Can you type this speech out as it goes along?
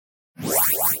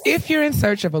If you're in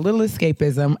search of a little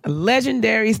escapism,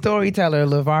 legendary storyteller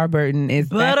LeVar Burton is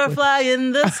Butterfly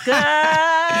in the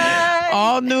sky.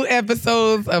 all new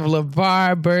episodes of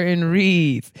LeVar Burton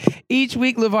Reads. Each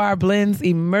week, LeVar blends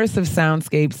immersive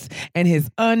soundscapes and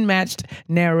his unmatched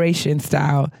narration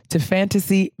style to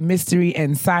fantasy, mystery,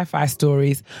 and sci-fi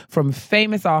stories from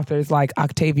famous authors like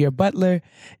Octavia Butler,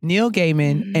 Neil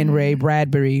Gaiman, and Ray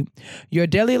Bradbury. Your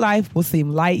daily life will seem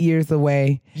light years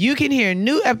away. You can hear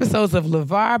new episodes of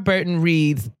LeVar Burton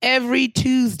Reads every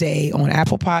Tuesday on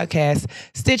Apple Podcasts,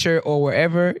 Stitcher, or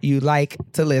wherever you like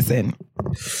to listen.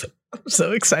 I'm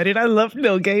so excited. I love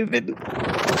Neil Gaiman.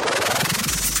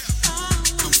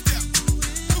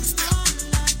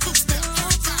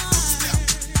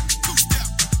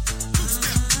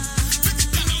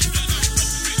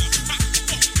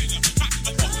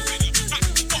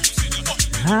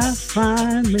 I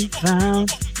finally found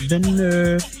the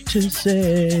nerve to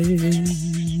say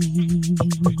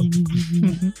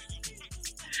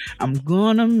I'm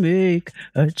gonna make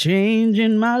a change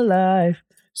in my life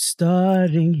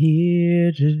starting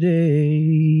here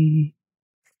today.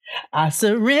 I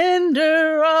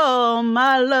surrender all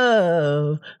my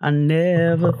love. I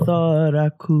never thought I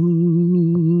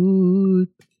could.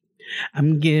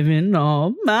 I'm giving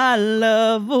all my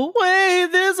love away.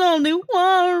 There's only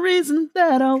one reason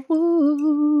that I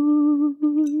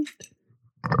would.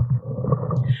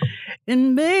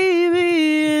 And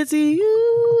baby, it's you.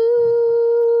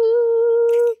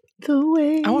 The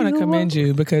way I want to commend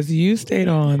you because you stayed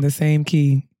on the same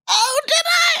key. Oh, did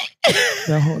I?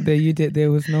 The whole that you did. There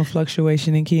was no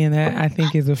fluctuation in key, and that I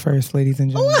think is a first, ladies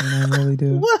and gentlemen. I really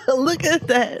do. Well, look at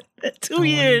that. 2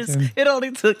 years. It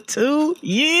only took 2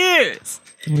 years.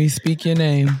 We speak your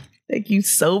name. Thank you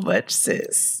so much,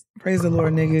 sis. Praise the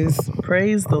Lord, niggas.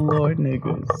 Praise the Lord,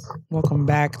 niggas. Welcome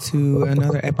back to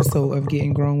another episode of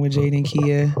Getting Grown with Jade and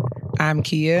Kia. I'm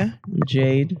Kia. I'm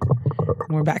Jade.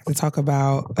 We're back to talk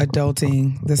about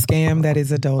adulting, the scam that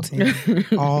is adulting.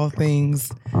 All things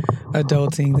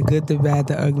adulting, the good, the bad,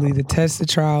 the ugly, the tests, the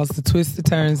trials, the twists, the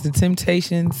turns, the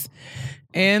temptations,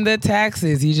 and the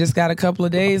taxes. You just got a couple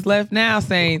of days left now,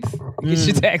 Saints. Get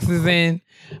your taxes in.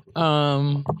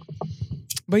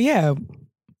 But yeah,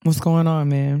 what's going on,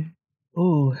 man?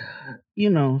 Ooh,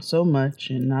 so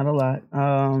much and not a lot.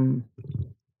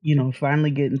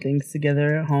 Finally getting things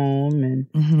together at home and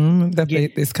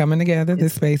It's coming together. The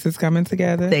space is coming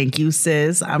together. Thank you,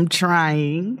 sis. I'm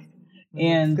trying.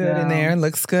 And good in there.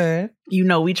 Looks good.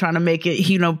 We trying to make it,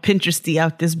 Pinteresty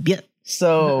out this bit.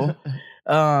 So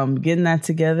getting that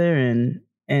together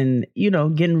and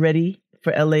getting ready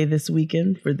for LA this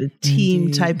weekend for the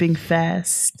team typing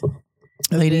fast.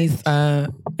 Ladies,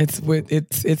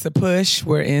 it's a push.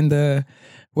 We're in the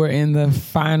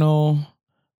final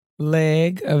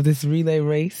leg of this relay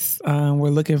race. We're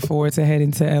looking forward to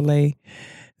heading to LA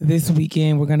this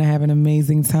weekend. We're going to have an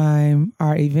amazing time.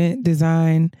 Our event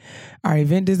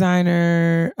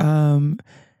designer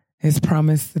has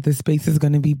promised that the space is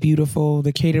going to be beautiful.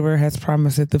 The caterer has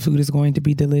promised that the food is going to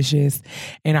be delicious.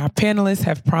 And our panelists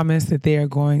have promised that they are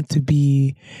going to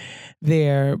be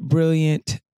their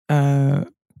brilliant,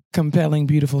 compelling,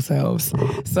 beautiful selves.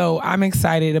 So I'm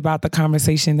excited about the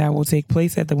conversation that will take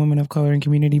place at the Women of Color and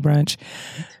Community Brunch.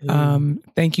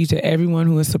 Thank you to everyone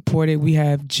who has supported. We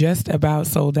have just about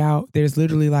sold out. There's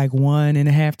literally like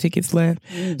 1.5 tickets left.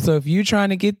 So if you're trying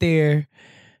to get there,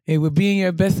 it would be in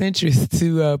your best interest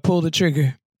to pull the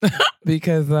trigger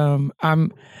because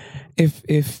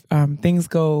if things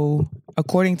go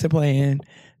according to plan,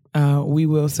 we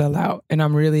will sell out. And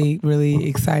I'm really, really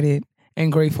excited and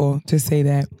grateful to say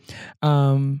that.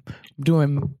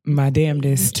 Doing my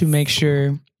damnedest to make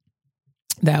sure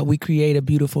that we create a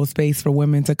beautiful space for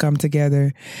women to come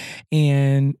together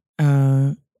and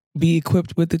be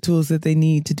equipped with the tools that they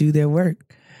need to do their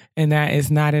work. And that is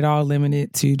not at all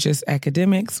limited to just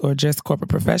academics or just corporate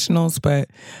professionals, but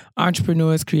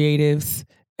entrepreneurs, creatives,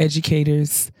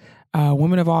 educators,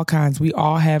 women of all kinds. We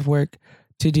all have work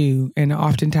to do. And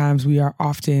oftentimes we are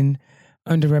often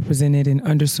underrepresented and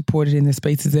undersupported in the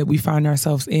spaces that we find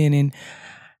ourselves in. And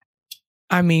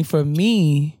I mean, for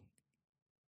me,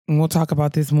 and we'll talk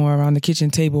about this more around the kitchen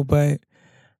table, but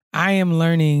I am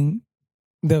learning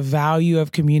the value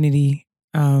of community.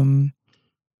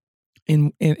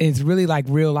 And it's really like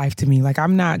real life to me. Like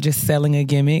I'm not just selling a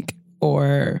gimmick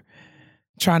or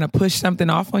trying to push something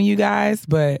off on you guys,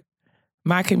 but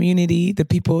my community, the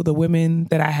people, the women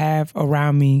that I have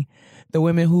around me, the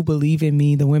women who believe in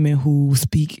me, the women who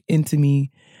speak into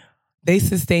me, they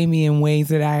sustain me in ways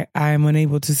that I am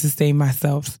unable to sustain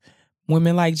myself.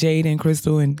 Women like Jade and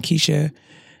Crystal and Keisha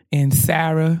and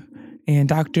Sarah and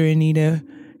Dr. Anita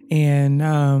and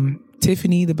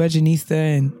Tiffany, the Budgetnista,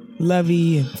 and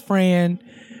Lovey and Fran.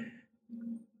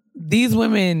 These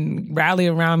women rally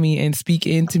around me and speak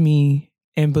into me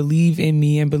and believe in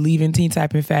me and believe in Teen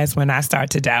Typing Fast when I start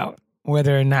to doubt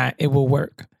whether or not it will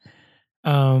work.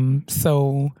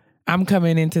 So I'm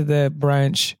coming into the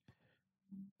brunch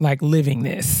like living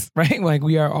this, right? Like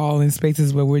we are all in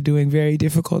spaces where we're doing very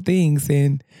difficult things.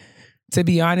 And to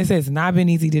be honest, it's not been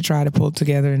easy to try to pull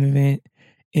together an event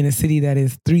in a city that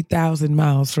is 3,000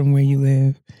 miles from where you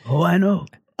live. Oh, I know.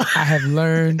 I have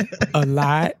learned a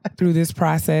lot through this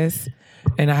process,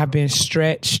 and I have been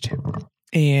stretched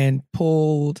and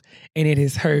pulled, and it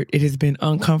has hurt. It has been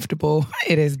uncomfortable.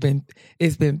 It's been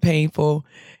painful.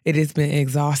 It has been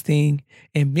exhausting.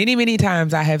 And many, many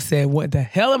times I have said, what the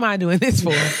hell am I doing this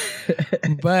for?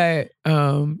 But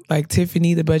like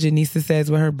Tiffany, the Budgetnista,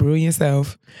 says with her brilliant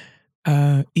self,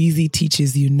 easy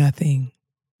teaches you nothing.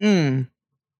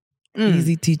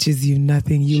 Easy teaches you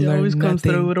nothing. You she learn always nothing. Comes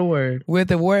through with a word. With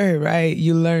a word, right?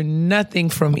 You learn nothing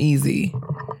from easy.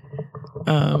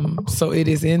 So it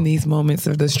is in these moments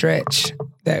of the stretch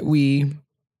that we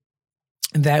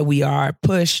are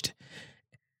pushed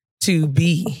to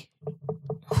be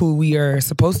who we are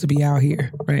supposed to be out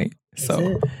here, right?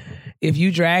 So if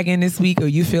you dragging this week or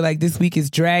you feel like this week is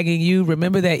dragging you,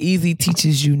 remember that easy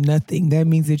teaches you nothing. That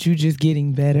means that you're just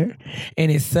getting better, and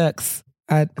it sucks.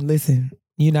 Listen.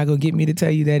 You're not going to get me to tell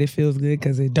you that it feels good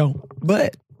because it don't.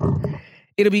 But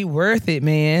it'll be worth it,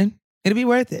 man. It'll be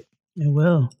worth it. It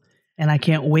will. And I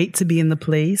can't wait to be in the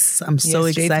place. I'm so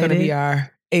excited. Jade's going to be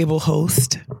our able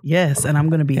host. Yes, and I'm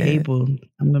going to be able.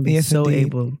 I'm going to be so indeed.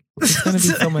 Able. It's going to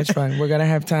be so much fun. We're going to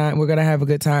have time. We're going to have a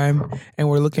good time. And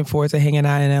we're looking forward to hanging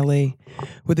out in LA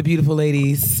with the beautiful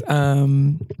ladies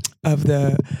of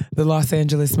the Los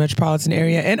Angeles metropolitan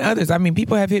area and others. I mean,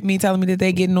 people have hit me telling me that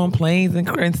they're getting on planes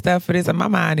and stuff for this. And my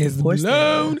mind is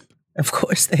blown. Of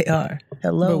course they are.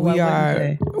 Hello.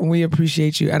 But we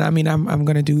appreciate you. And I mean, I'm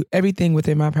going to do everything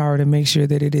within my power to make sure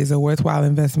that it is a worthwhile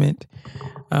investment.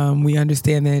 We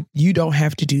understand that you don't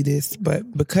have to do this, but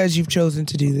because you've chosen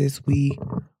to do this, we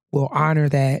will honor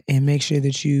that and make sure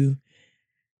that you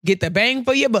get the bang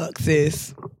for your buck,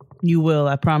 sis. You will.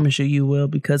 I promise you will,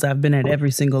 because I've been at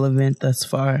every single event thus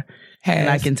far. And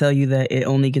I can tell you that it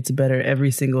only gets better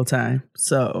every single time.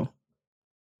 So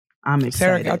I'm excited.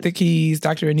 Sarah got the keys.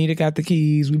 Dr. Anita got the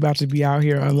keys. We about to be out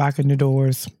here unlocking the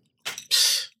doors.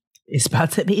 It's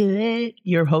about to be lit.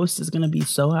 Your host is going to be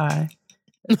so high.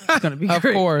 It's going to be Of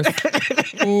great. course.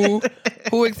 Who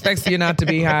expects you not to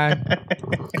be high?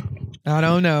 I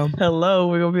don't know. Hello,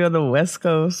 we're going to be on the West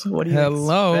Coast. What do you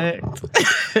expect?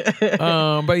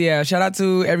 But yeah, shout out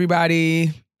to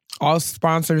everybody, all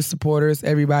sponsors, supporters,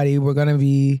 everybody. It's going to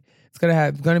be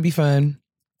fun.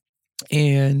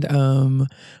 And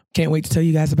can't wait to tell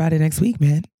you guys about it next week,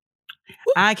 man.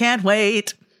 I can't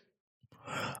wait.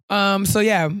 So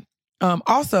yeah.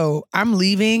 Also, I'm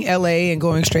leaving LA and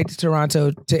going straight to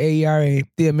Toronto to AERA,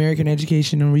 the American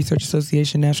Education and Research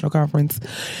Association National Conference.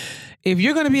 If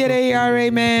you're going to be at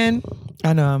AERA, man,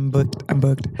 I know I'm booked.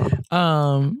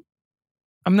 I'm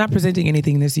not presenting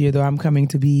anything this year, though. I'm coming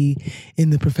to be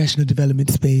in the professional development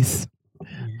space.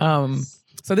 So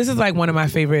this is like one of my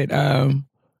favorite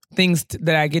things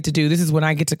that I get to do. This is when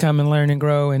I get to come and learn and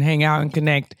grow and hang out and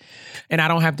connect. And I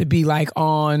don't have to be like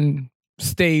on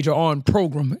stage or on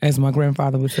program, as my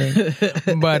grandfather would say.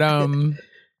 But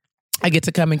I get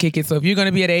to come and kick it. So if you're going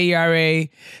to be at AERA,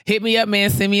 hit me up, man.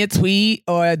 Send me a tweet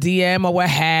or a DM or what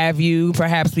have you.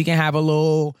 Perhaps we can have a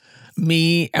little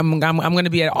meet. I'm going to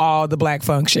be at all the Black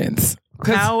functions.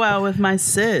 Powwow with my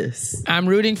sis. I'm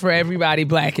rooting for everybody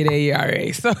Black at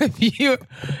AERA. So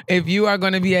if you are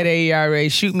going to be at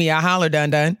AERA, shoot me a holler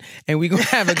dun, and we're going to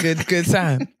have a good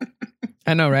time.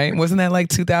 I know, right? Wasn't that like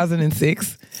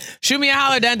 2006? Shoot me a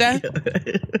holler dun.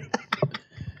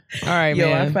 All right,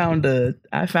 man.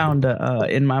 I found a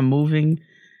in my moving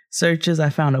searches, I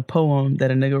found a poem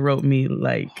that a nigga wrote me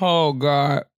like, oh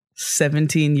God,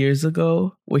 17 years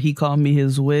ago, where he called me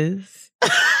his whiz.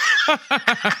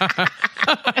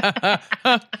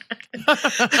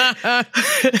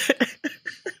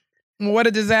 What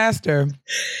a disaster.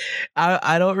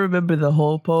 I don't remember the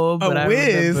whole poem, but I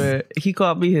remember he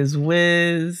called me his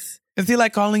whiz. Is he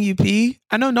like calling you P?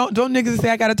 I know. No, don't niggas say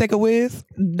I gotta take a whiz?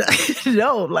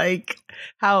 No, like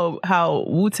how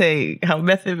Wu-Tang, how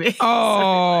Method Man.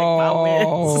 Oh. Like my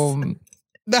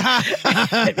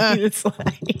whiz. It's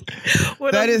like,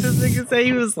 what else did this nigga say?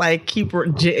 He was like,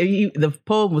 the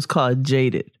poem was called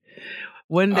Jaded.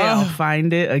 One day I'll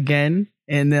find it again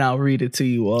and then I'll read it to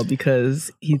you all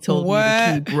because he told me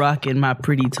to keep rocking my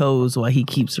pretty toes while he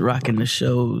keeps rocking the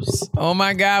shows. Oh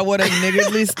my God, what a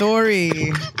niggardly story.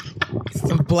 It's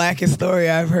the blackest story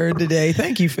I've heard today.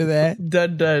 Thank you for that.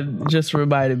 Dun Dun just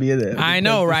reminded me of that. I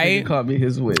know, right? He called me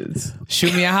his whiz.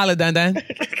 Shoot me a holler, Dun Dun.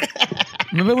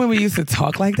 Remember when we used to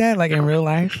talk like that, like in real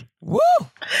life? Woo!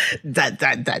 Dun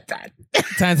Dun Dun Dun.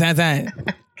 Dun Dun Dun.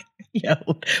 Yo,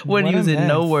 when using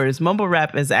no words. Mumble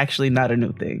rap is actually not a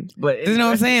new thing. But you know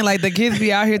what I'm saying? Like the kids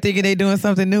be out here thinking they doing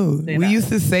something new. We used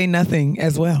to say nothing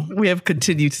as well. We have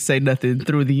continued to say nothing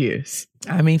through the years.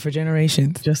 I mean, for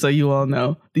generations. Just so you all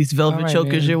know, these velvet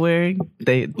chokers you're wearing,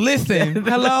 they listen.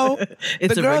 Hello,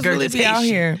 it's the girls really be out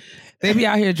here. They be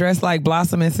out here dressed like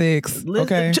Blossom and Six.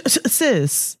 Okay,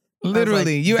 sis.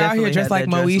 Literally, you out here dressed like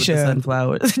Moesha.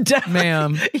 Sunflowers,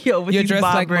 ma'am. Yo, you're dressed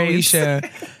like Moesha,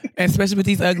 and especially with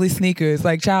these ugly sneakers.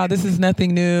 Like, child, this is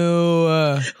nothing new.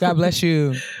 God bless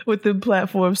you. With the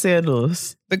platform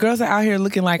sandals, the girls are out here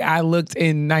looking like I looked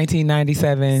in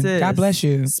 1997. Sis, God bless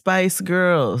you, Spice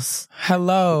Girls.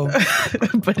 Hello.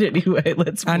 But anyway,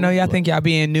 let's. I know y'all think y'all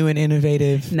being new and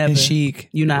innovative and chic.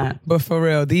 You not, but for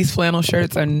real, these flannel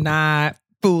shirts are not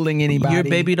fooling anybody. Your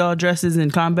baby doll dresses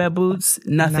and combat boots,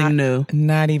 nothing new.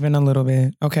 Not even a little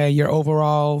bit. Okay, your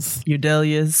overalls, your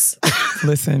dahlias.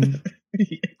 Listen,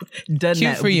 done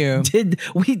cute that. for you.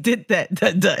 We did that.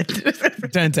 Dun dun.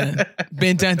 Dun dun.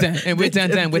 Been dun dun. And we're dun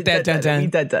dun with that dun dun. We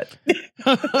dun dun.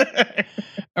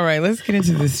 All right, let's get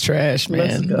into this trash,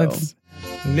 man. Let's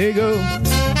go.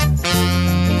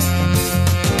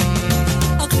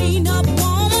 A clean up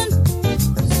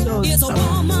woman is a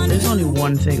woman. There's only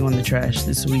one thing on the trash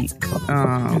this week.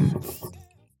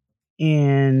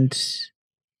 And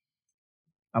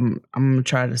I'm gonna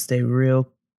try to stay real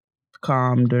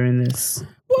calm during this.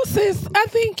 Well, sis, I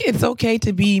think it's okay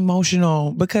to be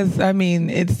emotional because I mean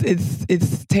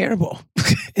it's terrible.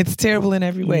 It's terrible in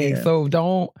every way. Yeah. So I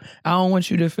don't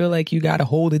want you to feel like you gotta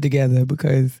hold it together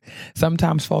because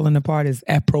sometimes falling apart is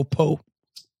apropos.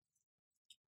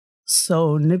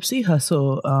 So Nipsey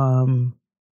Hussle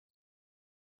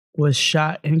was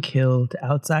shot and killed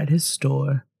outside his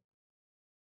store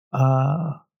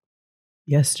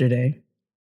yesterday.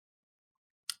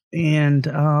 And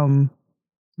I'm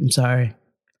sorry.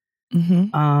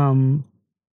 Mm-hmm.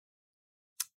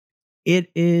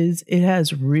 It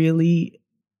has really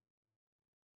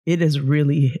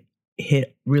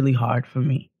hit really hard for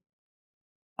me.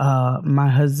 My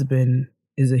husband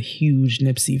is a huge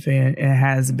Nipsey fan and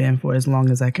has been for as long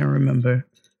as I can remember.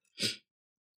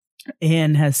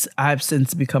 And I've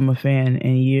since become a fan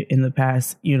in the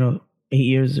past, 8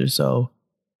 years or so.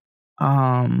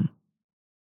 I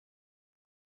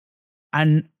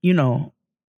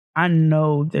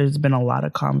know there's been a lot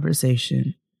of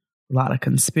conversation, a lot of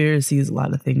conspiracies, a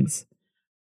lot of things.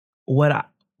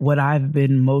 What I've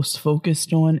been most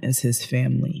focused on is his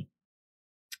family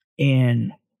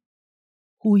and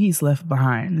who he's left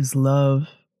behind, his love,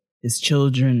 his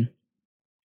children,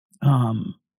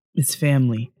 his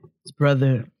family, his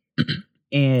brother.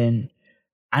 And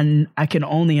I can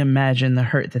only imagine the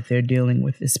hurt that they're dealing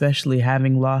with, especially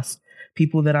having lost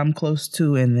people that I'm close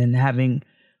to and then having,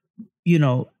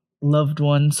 loved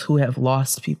ones who have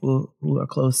lost people who are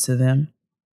close to them.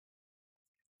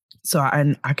 So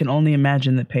I can only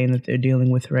imagine the pain that they're dealing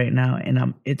with right now.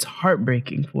 And it's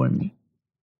heartbreaking for me.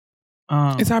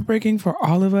 It's heartbreaking for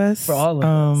all of us. For all of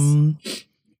us.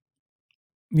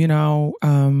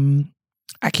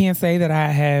 I can't say that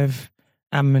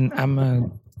I'm a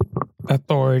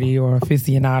authority or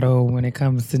aficionado when it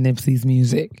comes to Nipsey's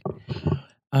music.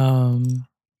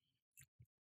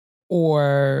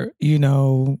 Or,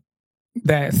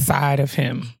 that side of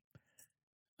him.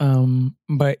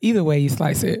 But either way you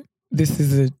slice it, this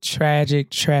is a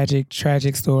tragic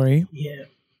story. Yeah.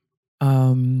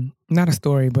 Not a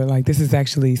story, but like this is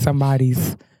actually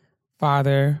somebody's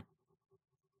father,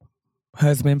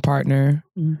 husband, partner,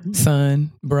 mm-hmm.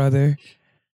 son, brother,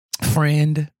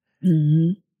 friend.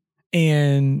 Mm-hmm.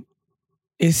 And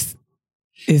it's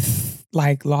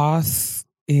like loss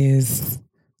is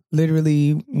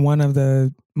literally one of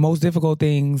the most difficult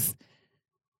things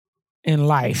in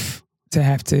life to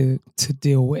have to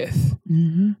deal with.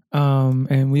 Mm-hmm.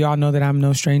 And we all know that I'm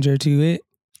no stranger to it.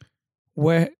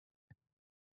 What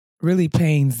really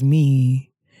pains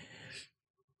me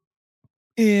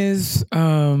is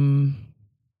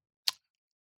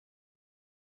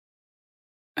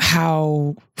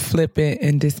how flippant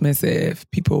and dismissive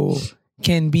people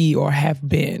can be or have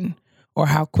been, or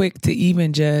how quick to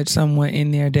even judge someone in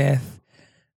their death.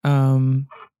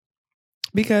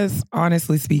 Because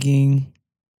honestly speaking,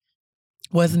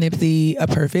 was Nipsey a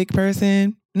perfect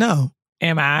person? No,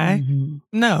 Am I? Mhm.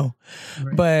 No.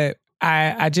 Right. But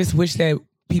I just wish that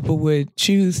people would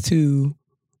choose to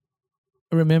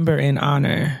remember and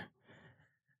honor,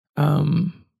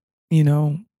 you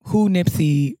know, who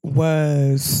Nipsey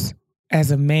was as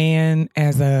a man,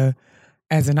 as an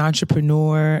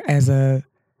entrepreneur, as a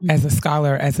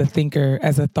scholar, as a thinker,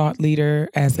 as a thought leader,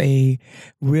 as a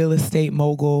real estate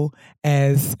mogul,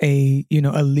 as a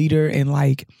leader in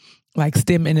like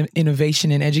STEM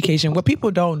innovation and education. What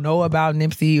people don't know about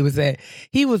Nipsey was that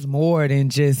he was more than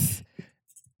just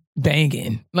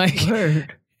banging.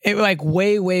 Word. It like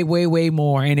way, way, way, way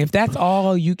more. And if that's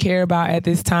all you care about at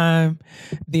this time,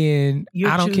 then You're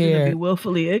I don't choosing care. to be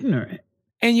willfully ignorant.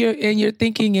 And your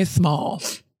thinking is small.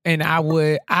 And I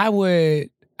would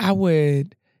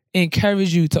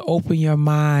encourage you to open your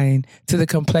mind to the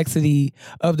complexity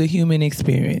of the human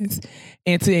experience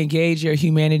and to engage your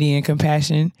humanity and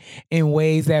compassion in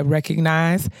ways that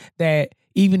recognize that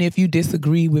even if you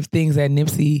disagree with things that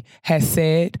Nipsey has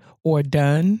said or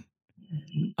done,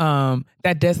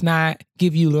 that does not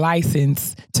give you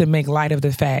license to make light of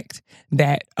the fact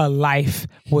that a life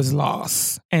was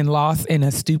lost and lost in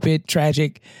a stupid,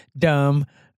 tragic, dumb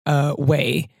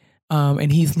way.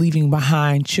 And he's leaving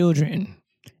behind children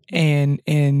and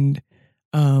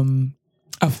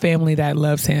a family that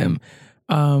loves him.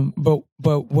 But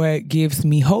what gives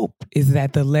me hope is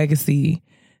that the legacy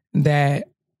that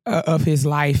of his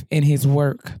life and his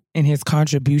work and his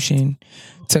contribution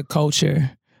to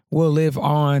culture will live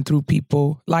on through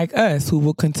people like us who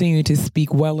will continue to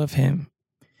speak well of him.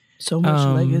 So much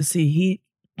legacy.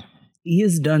 He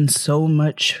has done so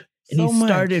much, and So he much.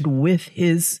 started with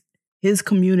his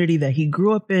community that he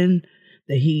grew up in,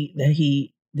 that he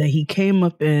came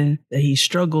up in, that he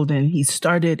struggled in. He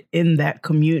started in that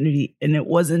community, and it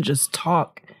wasn't just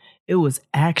talk. It was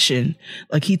action.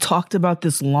 Like, he talked about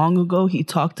this long ago. He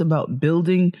talked about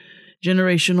building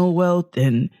generational wealth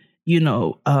and,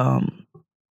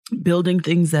 building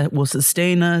things that will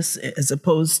sustain us as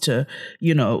opposed to,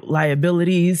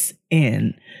 liabilities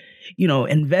and,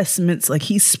 investments. Like,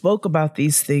 he spoke about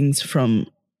these things from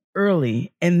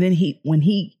early. And then when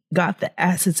he got the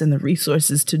assets and the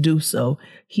resources to do so,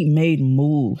 he made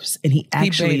moves and he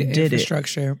actually He made did it.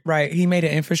 infrastructure. Right. He made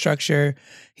an infrastructure.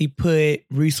 He put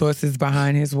resources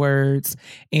behind his words.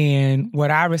 And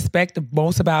what I respect the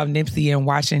most about Nipsey and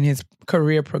watching his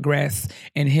career progress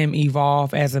and him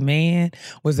evolve as a man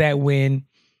was that when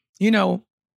we're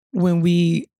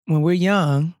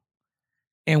young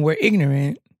and we're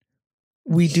ignorant,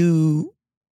 we do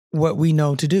what we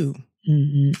know to do,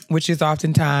 which is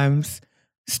oftentimes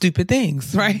stupid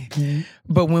things, right? Mhm.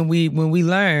 But when we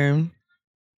learn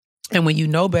and when you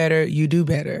know better, you do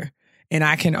better. And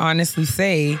I can honestly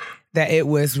say that it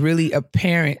was really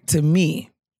apparent to me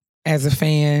as a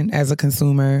fan, as a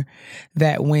consumer,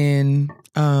 that when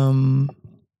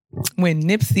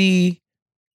Nipsey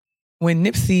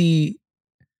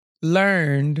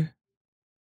learned,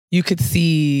 you could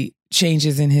see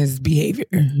changes in his behavior.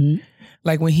 Mhm.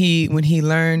 Like when he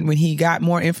learned, when he got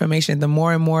more information, the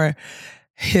more and more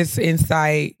his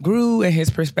insight grew and his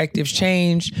perspectives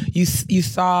changed. You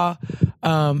saw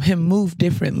him move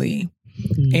differently,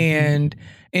 and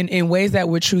in ways that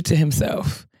were true to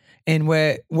himself. And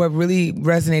what really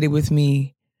resonated with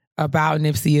me about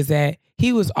Nipsey is that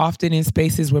he was often in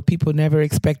spaces where people never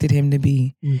expected him to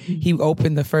be. He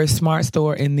opened the first smart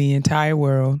store in the entire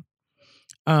world.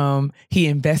 He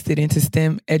invested into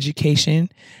STEM education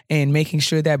and making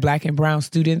sure that Black and brown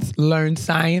students learned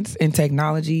science and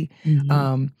technology,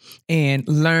 and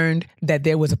learned that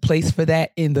there was a place for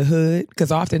that in the hood.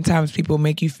 Because oftentimes people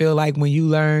make you feel like when you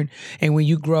learn and when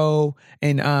you grow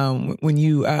and when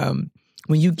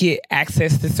you get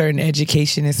access to certain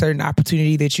education and certain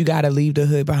opportunity that you got to leave the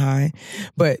hood behind.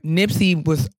 But Nipsey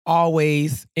was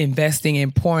always investing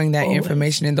and pouring that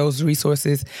information and those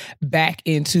resources back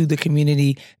into the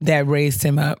community that raised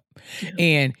him up. Yeah.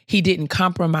 And he didn't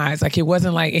compromise. Like, it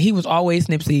wasn't like, he was always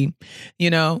Nipsey,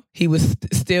 he was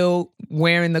still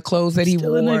wearing the clothes that he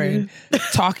wore and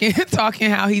talking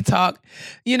how he talked,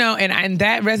 and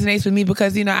that resonates with me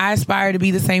because, I aspire to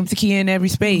be the same Takia in every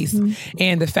space.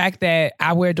 And the fact that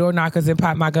I wear door knockers and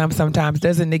pop my gum sometimes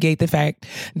doesn't negate the fact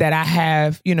that I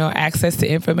have, access to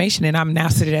information, and I'm now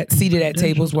seated at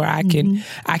tables where I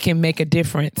can make a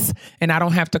difference, and I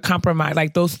don't have to compromise.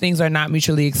 Like, those things are not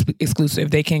mutually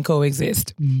exclusive. They can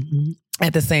coexist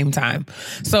at the same time.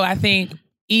 So I think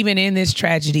even in this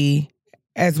tragedy,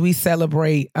 as we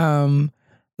celebrate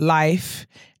life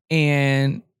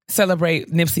and celebrate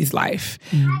Nipsey's life,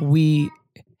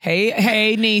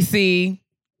 hey Niecy.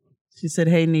 She said,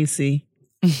 "Hey Niecy."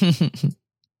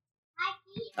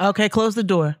 Okay, close the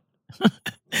door.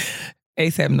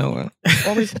 ASAP Noah.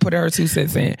 Always put her 2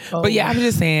 cents in. But yeah, I'm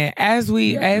just saying, as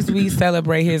we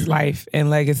celebrate his life and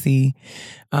legacy,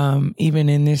 even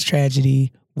in this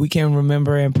tragedy, we can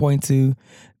remember and point to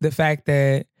the fact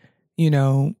that, you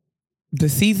know, the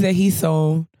seeds that he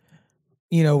sown,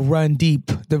 you know, run deep,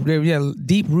 the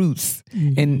deep roots,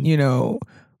 and you know,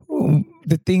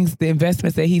 the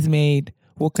investments that he's made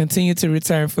will continue to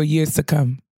return for years to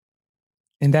come,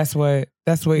 and that's what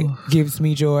gives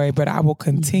me joy. But I will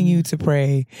continue to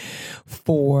pray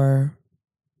for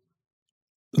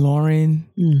Lauren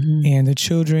and the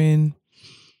children,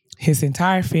 his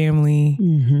entire family.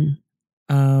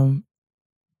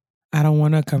 I don't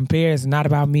want to compare. It's not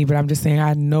about me, but I'm just saying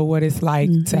I know what it's like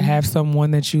to have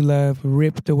someone that you love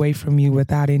ripped away from you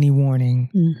without any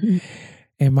warning.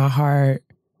 And my heart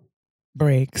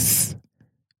breaks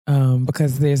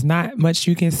because there's not much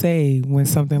you can say when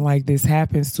something like this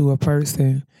happens to a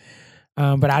person.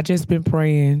 But I just been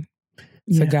praying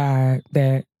to God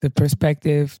that the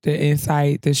perspective, the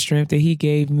insight, the strength that he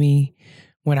gave me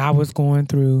when I was going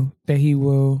through, that he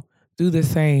will do the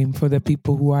same for the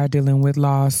people who are dealing with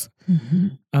loss,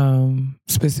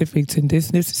 specific to this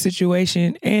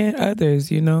situation and others,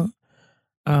 you know.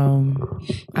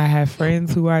 I have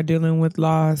friends who are dealing with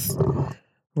loss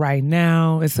right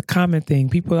now. It's a common thing.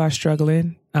 People are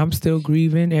struggling. I'm still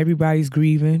grieving. Everybody's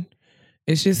grieving.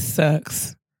 It just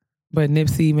sucks. But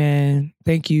Nipsey, man,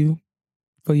 thank you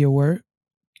for your work.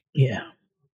 Yeah.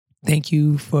 Thank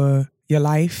you for your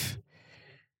life.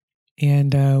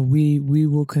 And we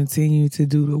will continue to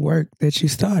do the work that you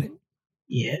started.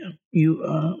 Yeah.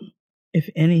 You, if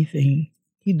anything,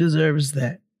 he deserves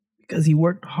that because he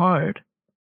worked hard.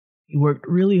 He worked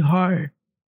really hard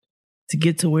to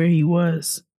get to where he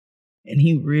was. And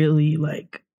he really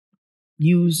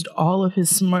used all of his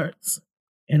smarts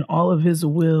and all of his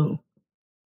will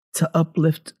to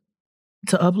uplift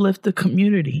the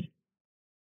community.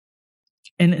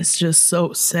 And it's just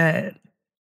so sad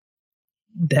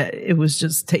that it was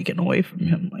just taken away from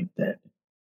him like that.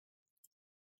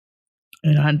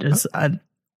 And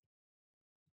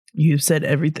you've said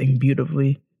everything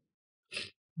beautifully,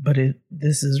 but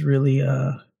this is really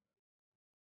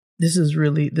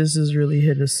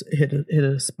hit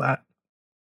a spot.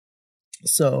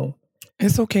 So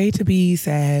it's okay to be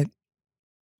sad,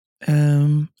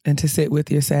 and to sit with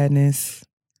your sadness.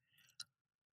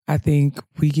 I think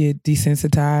we get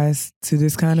desensitized to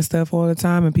this kind of stuff all the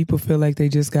time, and people feel like they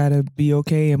just gotta be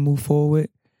okay and move forward.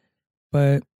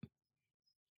 But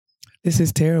this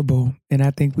is terrible, and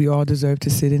I think we all deserve to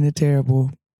sit in the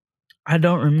terrible. I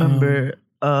don't remember.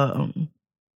 I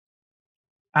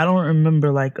don't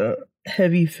remember like a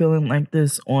heavy feeling like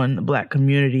this on the Black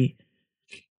community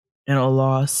and a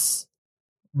loss.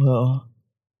 Well,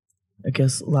 I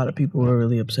guess a lot of people were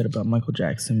really upset about Michael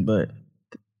Jackson, but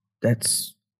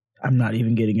I'm not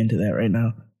even getting into that right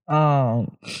now.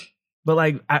 But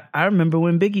like I remember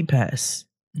when Biggie passed,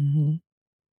 and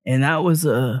that was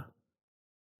a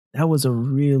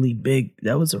really big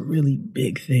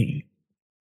thing.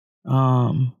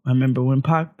 I remember when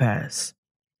Pac passed,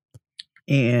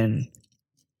 and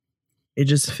it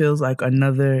just feels like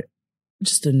another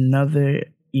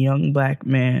young Black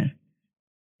man,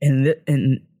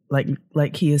 and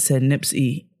like he has said,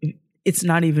 Nipsey, it's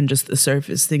not even just the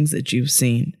surface things that you've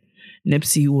seen.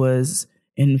 Nipsey was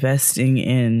investing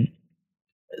in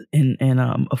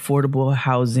affordable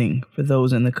housing for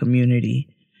those in the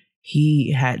community.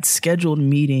 He had scheduled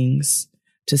meetings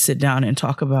to sit down and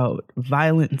talk about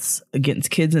violence against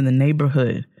kids in the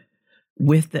neighborhood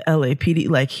with the LAPD.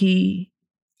 Like, he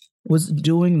was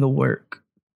doing the work.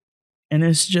 And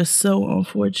it's just so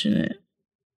unfortunate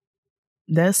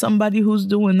that somebody who's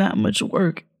doing that much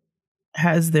work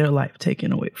has their life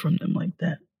taken away from them like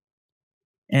that.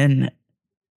 And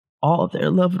all their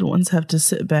loved ones have to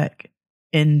sit back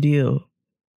and deal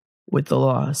with the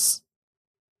loss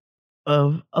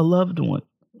of a loved one.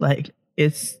 Like,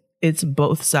 it's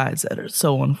both sides that are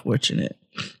so unfortunate.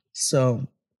 So,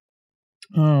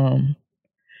 I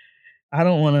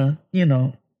don't want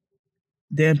to,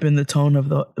 dampen the tone of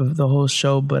the whole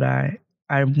show, but I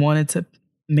wanted to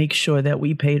make sure that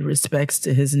we paid respects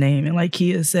to his name. And like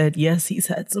he has said, yes, he's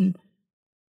had some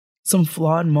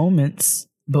flawed moments,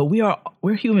 but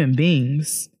we're human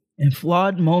beings, and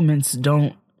flawed moments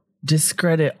don't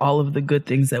discredit all of the good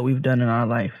things that we've done in our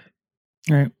life.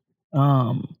 Right.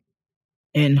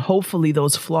 And hopefully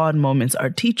those flawed moments are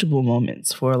teachable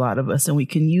moments for a lot of us, and we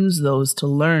can use those to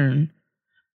learn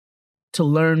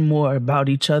more about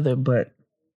each other. But,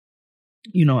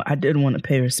 I did want to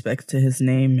pay respect to his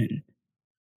name, and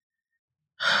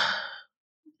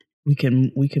we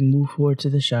can move forward to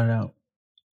the shout out.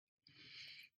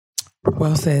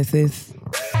 Well said, sis.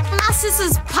 My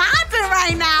sister's popping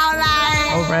right now,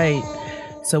 like. All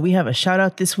right. So we have a shout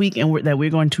out this week and that we're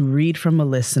going to read from a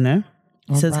listener.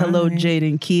 It says, hello, Jade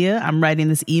and Kia. I'm writing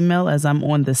this email as I'm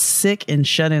on the sick and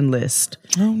shut-in list.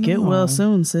 Oh, no. Get well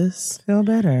soon, sis. Feel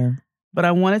better. But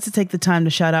I wanted to take the time to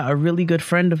shout out a really good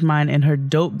friend of mine in her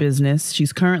dope business.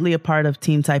 She's currently a part of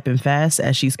Team Typing Fast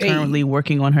as she's currently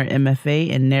working on her MFA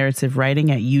in narrative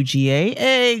writing at UGA.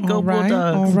 Hey, go Bulldogs.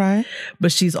 All right.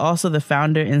 But she's also the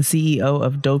founder and CEO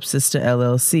of Dope Sister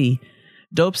LLC.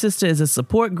 Dope Sister is a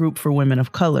support group for women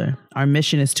of color. Our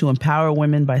mission is to empower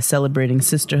women by celebrating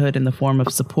sisterhood in the form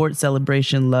of support,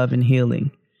 celebration, love, and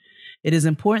healing. It is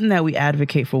important that we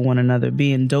advocate for one another.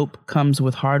 Being dope comes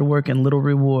with hard work and little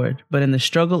reward. But in the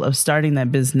struggle of starting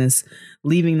that business,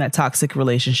 leaving that toxic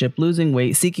relationship, losing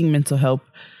weight, seeking mental help,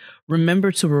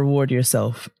 remember to reward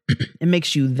yourself. It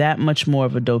makes you that much more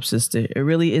of a dope sister. It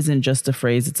really isn't just a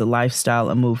phrase. It's a lifestyle,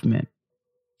 a movement.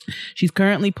 She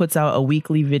currently puts out a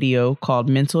weekly video called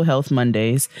Mental Health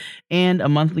Mondays and a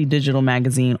monthly digital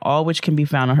magazine, all which can be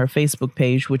found on her Facebook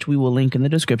page, which we will link in the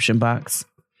description box.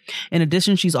 In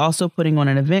addition, she's also putting on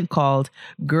an event called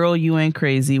Girl, You Ain't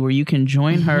Crazy, where you can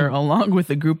join her along with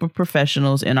a group of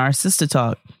professionals in our Sister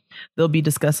Talk. They'll be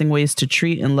discussing ways to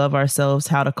treat and love ourselves,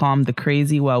 how to calm the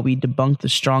crazy while we debunk the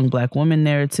strong Black woman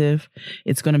narrative.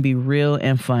 It's going to be real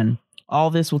and fun.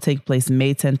 All this will take place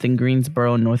May 10th in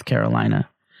Greensboro, North Carolina.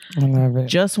 I love it.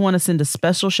 Just want to send a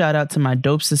special shout out to my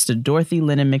dope sister, Dorothy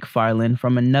Lennon McFarland,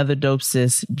 from another dope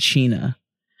sis, Gina.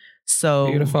 So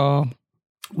Beautiful.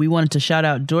 We wanted to shout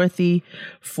out Dorothy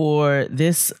for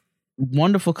this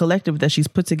wonderful collective that she's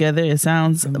put together. It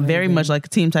sounds very much like a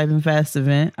Team Typing Fast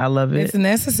event. I love it. It's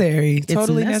necessary.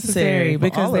 Totally necessary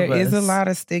because there is a lot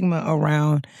of stigma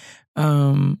around,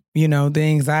 the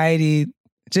anxiety,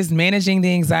 just managing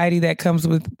the anxiety that comes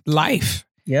with life.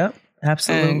 Yep.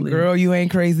 Absolutely. And Girl, You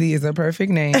Ain't Crazy is a perfect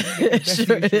name.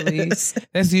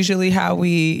 That's usually how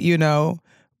we,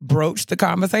 broach the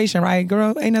conversation, right?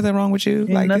 Girl, ain't nothing wrong with you.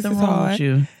 Ain't like nothing this is wrong hard. with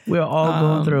you. We're all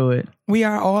going through it. We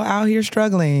are all out here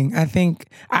struggling. I think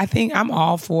I'm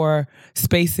all for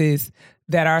spaces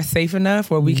that are safe enough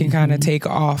where we can kind of take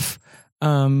off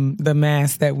the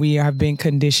mask that we have been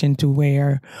conditioned to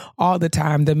wear all the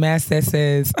time. The mask that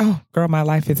says, oh, girl, my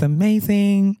life is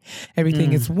amazing.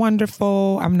 Everything is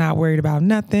wonderful. I'm not worried about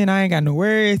nothing. I ain't got no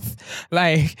worries.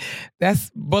 Like,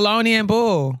 that's baloney and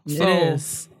bull. It So,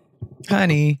 is.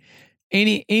 honey,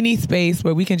 any space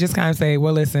where we can just kind of say,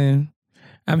 well, listen,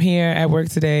 I'm here at work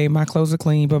today. My clothes are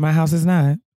clean, but my house is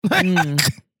not. Hello,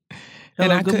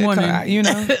 And good morning.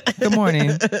 Good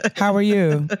morning. How are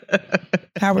you?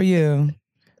 How are you?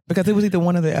 Because it was either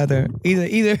one or the other.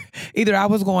 Either I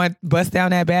was going to bust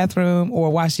down that bathroom or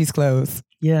wash these clothes.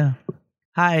 Yeah.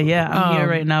 Hi, yeah, I'm here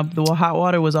right now. The hot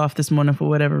water was off this morning for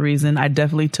whatever reason. I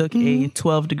definitely took a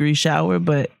 12-degree shower,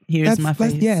 but here's my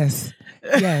face. Yes.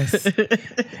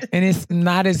 And it's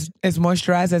not as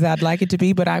moisturized as I'd like it to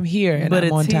be, but I'm here and But I'm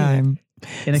it's on here. time.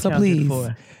 And So accounted please.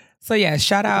 for. So yeah,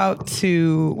 shout out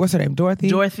to, what's her name? Dorothy?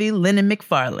 Dorothy Lennon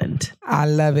McFarland. I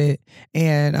love it.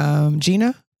 And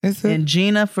Gina? Is it? And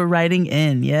Gina for writing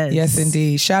in. Yes. Yes,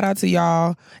 indeed. Shout out to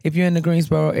y'all. If you're in the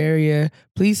Greensboro area,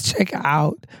 please check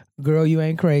out Girl, You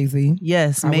Ain't Crazy.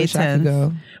 Yes, I May wish I could 10th.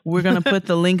 go. We're going to put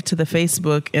the link to the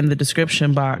Facebook in the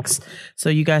description box so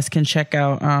you guys can check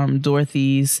out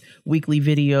Dorothy's weekly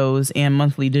videos and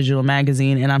monthly digital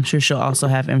magazine. And I'm sure she'll also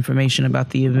have information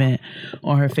about the event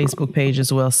on her Facebook page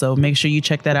as well. So make sure you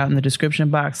check that out in the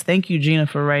description box. Thank you, Gina,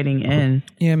 for writing in.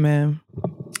 Yeah, man.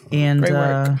 And Great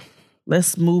work.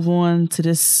 let's move on to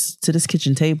this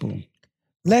kitchen table.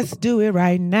 Let's do it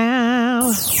right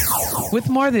now. With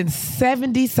more than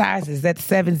 70 sizes, that's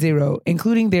 70,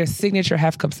 including their signature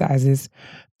half cup sizes,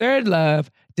 Third Love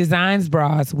designs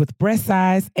bras with breast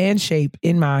size and shape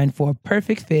in mind for a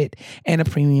perfect fit and a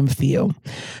premium feel.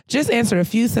 Just answer a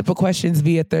few simple questions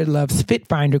via Third Love's Fit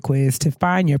Finder quiz to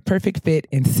find your perfect fit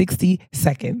in 60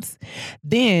 seconds.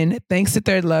 Then, thanks to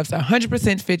Third Love's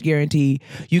 100% fit guarantee,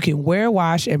 you can wear,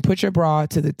 wash, and put your bra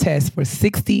to the test for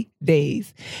 60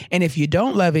 days. And if you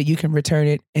don't love it, you can return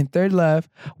it, and Third Love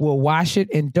will wash it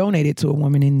and donate it to a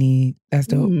woman in need. That's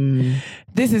dope.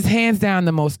 This is hands down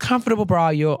the most comfortable bra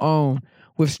you'll own,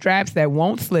 with straps that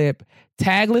won't slip,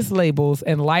 tagless labels,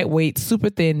 and lightweight, super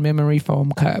thin memory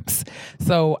foam cups.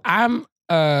 So I'm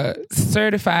a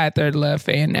certified Third Love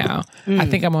fan now. I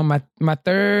think I'm on my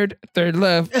third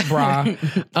Love bra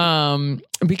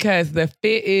because the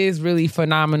fit is really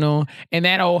phenomenal. And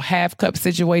that old half cup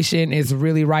situation is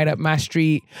really right up my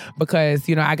street because,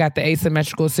 I got the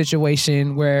asymmetrical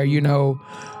situation where,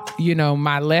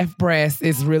 my left breast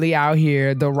is really out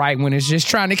here. The right one is just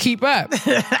trying to keep up.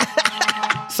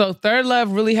 So Third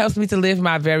Love really helps me to live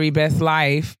my very best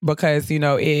life because,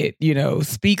 it,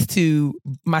 speaks to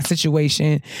my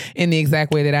situation in the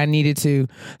exact way that I needed to.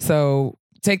 So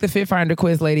take the Fit Finder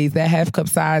quiz, ladies. That half cup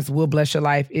size will bless your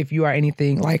life if you are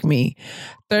anything like me.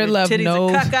 Third Love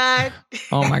knows.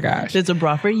 Oh my gosh. There's a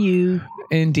bra for you.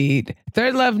 Indeed.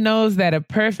 Third Love knows that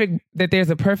there's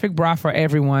a perfect bra for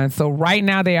everyone. So right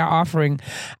now they are offering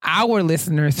our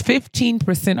listeners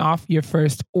 15% off your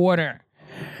first order.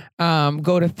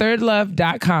 Go to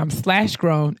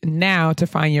thirdlove.com/grown now to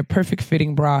find your perfect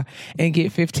fitting bra and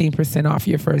get 15% off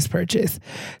your first purchase.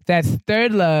 That's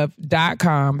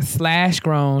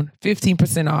thirdlove.com/grown,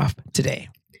 15% off today.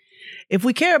 If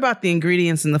we care about the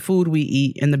ingredients in the food we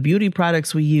eat and the beauty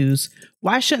products we use,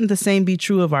 why shouldn't the same be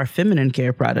true of our feminine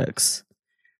care products?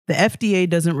 The FDA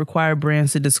doesn't require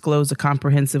brands to disclose a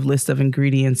comprehensive list of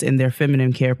ingredients in their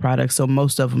feminine care products, so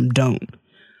most of them don't.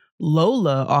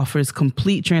 Lola offers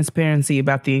complete transparency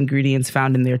about the ingredients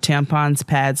found in their tampons,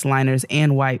 pads, liners,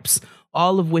 and wipes,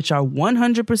 all of which are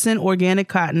 100% organic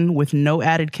cotton with no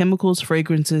added chemicals,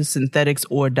 fragrances, synthetics,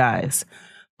 or dyes.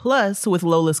 Plus, with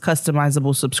Lola's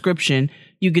customizable subscription,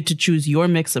 you get to choose your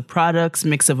mix of products,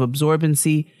 mix of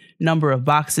absorbency, number of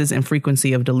boxes, and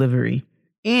frequency of delivery.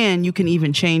 And you can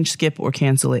even change, skip, or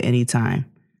cancel at any time.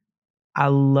 I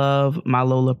love my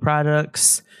Lola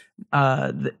products.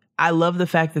 I love the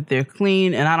fact that they're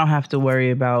clean and I don't have to worry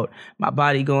about my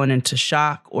body going into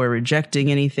shock or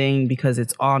rejecting anything because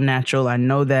it's all natural. I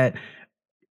know that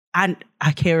I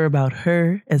care about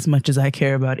her as much as I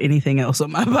care about anything else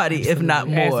on my body, if not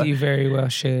more. As you very well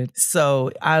should.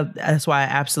 So that's why I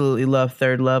absolutely love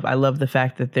Third Love. I love the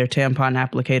fact that their tampon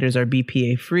applicators are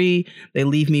BPA free. They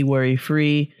leave me worry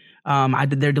free.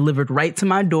 They're delivered right to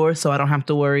my door, so I don't have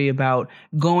to worry about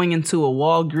going into a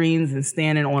Walgreens and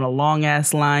standing on a long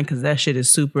ass line because that shit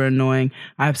is super annoying.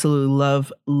 I absolutely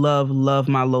love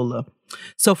my Lola.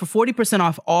 So for 40%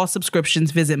 off all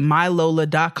subscriptions, visit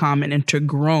mylola.com and enter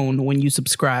GROWN when you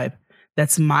subscribe.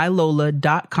 That's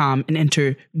mylola.com and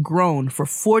enter GROWN for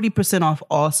 40% off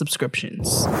all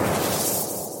subscriptions.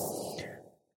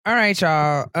 All right,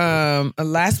 y'all.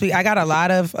 Last week I got a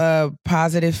lot of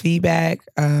positive feedback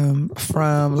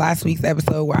from last week's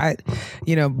episode where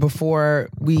before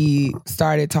we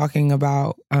started talking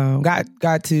about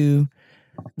got to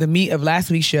the meat of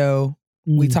last week's show,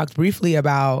 we talked briefly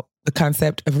about the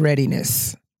concept of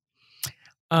readiness.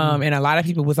 And a lot of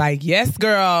people was like, yes,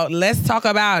 girl, let's talk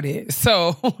about it.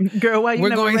 So girl, why you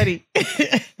never ready?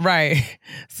 Right.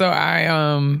 So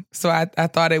I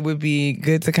thought it would be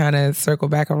good to kind of circle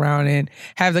back around and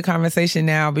have the conversation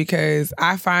now because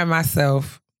I find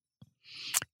myself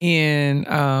in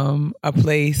a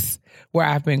place where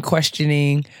I've been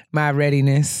questioning my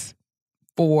readiness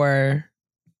for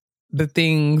the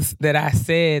things that I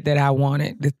said that I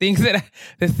wanted, the things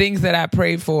that I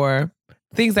prayed for.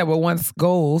 Things that were once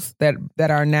goals that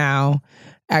are now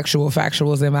actual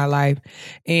factuals in my life,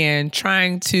 and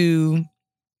trying to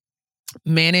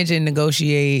manage and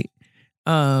negotiate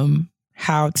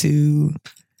how to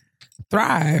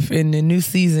thrive in the new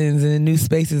seasons and the new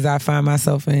spaces I find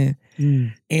myself in.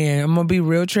 And I'm going to be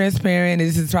real transparent.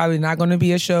 This is probably not going to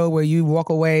be a show where you walk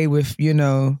away with,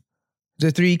 the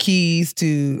 3 keys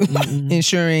to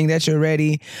ensuring that you're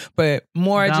ready, but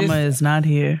more Dama is not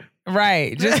here.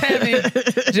 Right.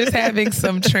 Just having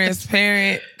some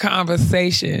transparent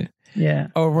conversation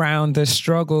around the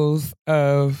struggles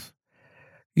of,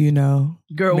 girl,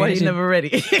 why you never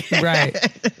ready? Right.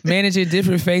 Managing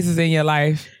different phases in your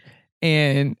life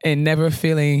and never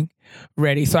feeling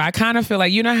ready. So I kind of feel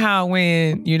like, how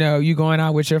when, you going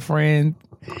out with your friend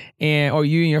or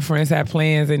you and your friends have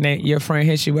plans and then your friend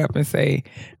hits you up and say,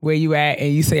 where you at?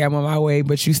 And you say, I'm on my way,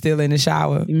 but you still in the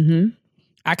shower. Mm-hmm.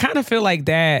 I kind of feel like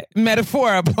that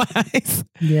metaphor applies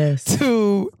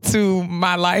to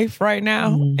my life right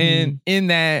now. Mm-hmm. And in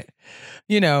that,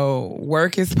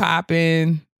 work is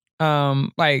popping.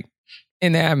 Like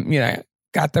in that,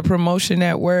 got the promotion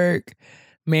at work,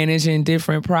 managing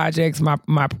different projects. My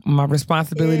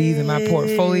responsibilities and my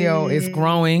portfolio is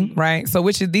growing, right? So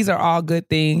these are all good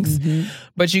things,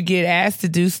 but you get asked to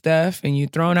do stuff and you're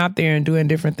thrown out there and doing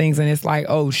different things. And it's like,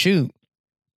 oh, shoot.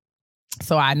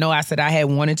 So I know I said I had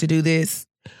wanted to do this,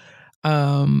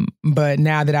 but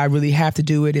now that I really have to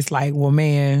do it, it's like, well,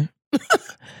 man, I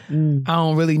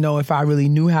don't really know if I really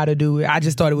knew how to do it. I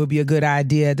just thought it would be a good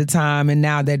idea at the time. And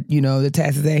now that, the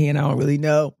task is at hand, I don't really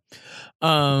know.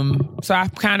 So I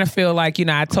kind of feel like,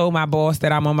 I told my boss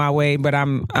that I'm on my way, but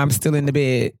I'm still in the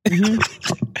bed.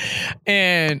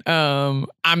 And I'm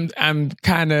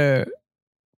kind of,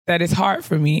 that it's hard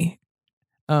for me.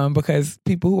 because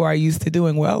people who are used to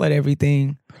doing well at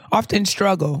everything often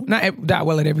struggle. Not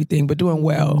well at everything, but doing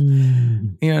well. You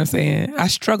know what I'm saying? I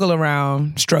struggle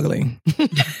around struggling.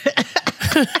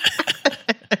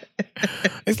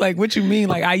 It's like, what you mean?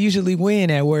 Like, I usually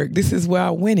win at work. This is where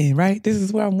I'm winning, right? This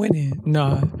is where I'm winning.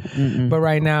 No. But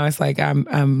right now, it's like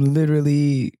I'm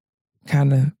literally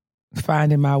kind of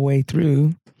finding my way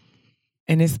through.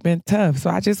 And it's been tough. So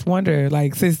I just wonder,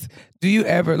 like, sis, do you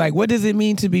ever, like, what does it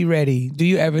mean to be ready? Do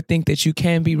you ever think that you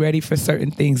can be ready for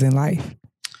certain things in life?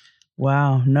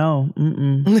 Wow, no.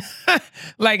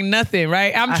 Like nothing,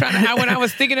 right? I'm trying to, when I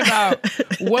was thinking about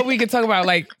what we could talk about,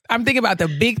 like, I'm thinking about the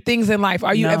big things in life.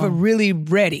 Are you ever really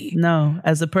ready? No.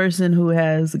 As a person who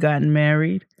has gotten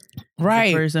married, right?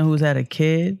 As a person who's had a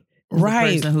kid, as right?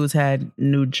 A person who's had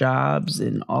new jobs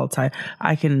and all time,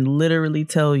 I can literally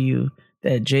tell you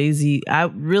that Jay-Z, I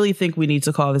really think we need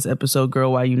to call this episode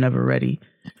Girl, Why You Never Ready?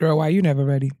 Girl, Why You Never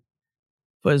Ready?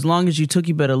 For as long as you took,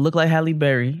 you better look like Halle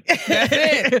Berry. That's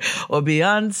it. Or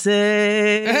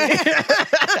Beyonce.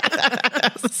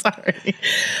 Sorry.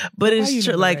 But it's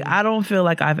true. Like, I don't feel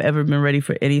like I've ever been ready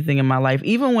for anything in my life.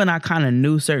 Even when I kind of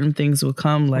knew certain things would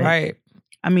come. Like, right.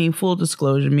 I mean, full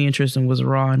disclosure, me and Tristan was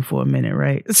rawing for a minute,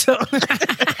 right? So...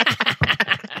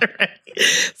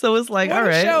 So it's like, all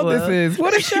right. What a show this is.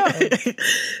 What a show.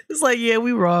 It's like, yeah,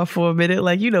 we raw for a minute.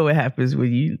 Like, you know what happens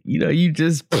when you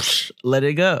just let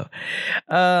it go.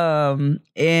 And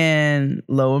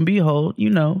lo and behold,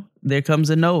 there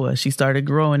comes a Noah. She started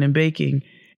growing and baking.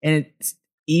 And it's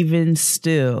even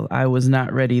still, I was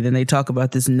not ready. Then they talk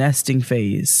about this nesting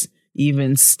phase.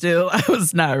 Even still, I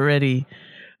was not ready.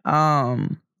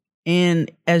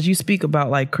 And as you speak about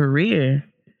like career,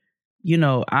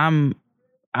 I'm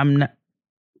not.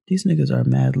 These niggas are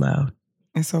mad loud.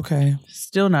 It's okay.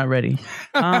 Still not ready.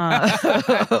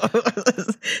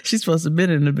 She's supposed to have been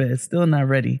in the bed. Still not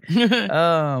ready.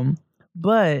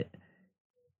 But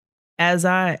as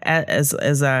I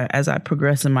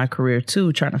progress in my career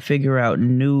too, trying to figure out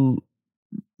new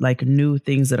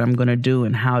things that I'm gonna do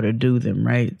and how to do them,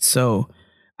 right? So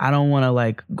I don't want to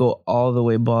like go all the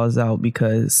way balls out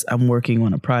because I'm working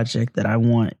on a project that I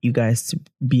want you guys to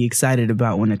be excited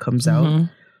about when it comes out.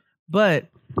 But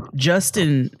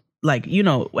Justin,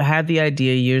 had the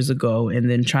idea years ago and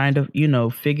then trying to,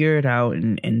 figure it out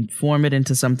and form it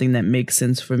into something that makes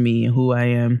sense for me and who I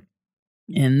am.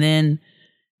 And then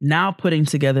now putting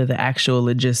together the actual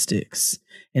logistics.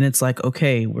 And it's like,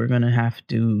 okay, we're going to have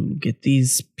to get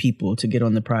these people to get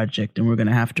on the project and we're going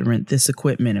to have to rent this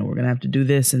equipment and we're going to have to do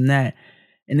this and that.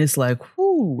 And it's like,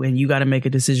 whoo, and you got to make a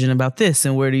decision about this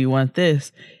and where do you want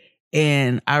this?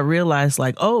 And I realized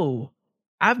like, oh,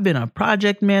 I've been a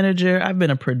project manager. I've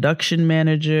been a production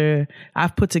manager.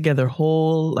 I've put together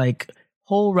whole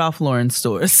Ralph Lauren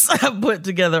stores. I've put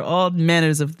together all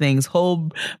manners of things,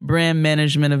 whole brand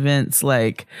management events,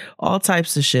 like all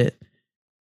types of shit.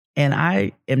 And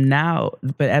I am now,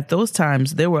 but at those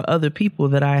times, there were other people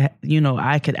that I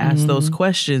could ask those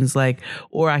questions,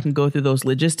 or I can go through those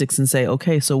logistics and say,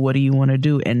 okay, so what do you want to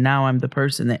do? And now I'm the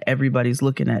person that everybody's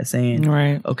looking at saying,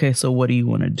 right, okay, so what do you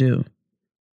want to do?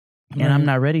 And I'm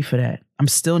not ready for that. I'm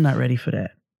still not ready for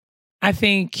that. I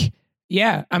think,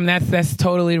 yeah, I mean, that's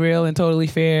totally real and totally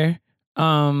fair.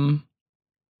 And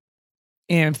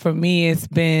for me, it's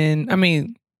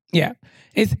been,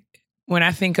 it's when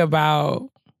I think about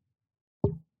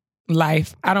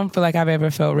life, I don't feel like I've ever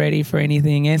felt ready for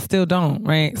anything and still don't,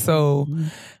 right? So,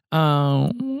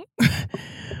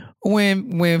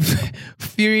 when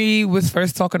Fury was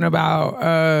first talking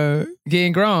about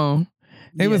getting grown,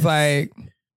 it was like,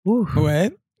 ooh,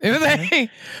 what? It was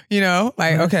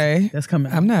like, okay. That's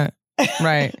coming. I'm not.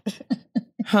 Right.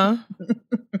 Huh?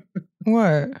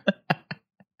 What?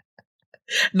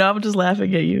 No, I'm just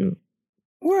laughing at you.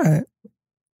 What?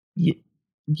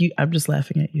 I'm just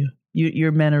laughing at you.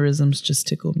 Your mannerisms just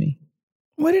tickle me.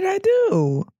 What did I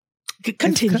do?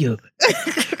 Continue.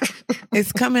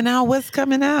 It's coming out. What's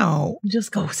coming out?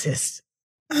 Just go, sis.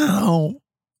 Oh.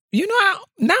 Now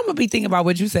I'm going to be thinking about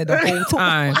what you said the whole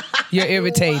time. You're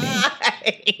irritating.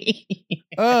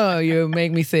 Oh, you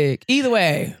make me sick. Either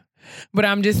way. But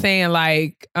I'm just saying,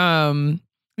 like, when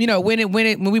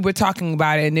we were talking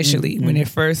about it initially, when it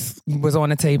first was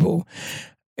on the table,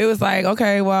 it was like,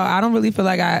 okay, well, I don't really feel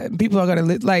like people are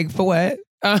going to like, for what?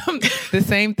 The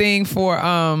same thing for,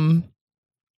 in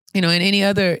any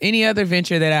other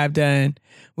venture that I've done.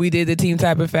 We did the Team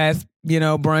Type of Fast,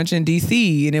 brunch in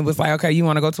DC. And it was like, okay, you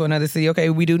want to go to another city? Okay,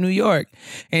 we do New York.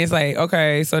 And it's like,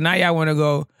 okay, so now y'all want to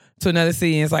go to another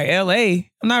city. And it's like, LA,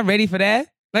 I'm not ready for that.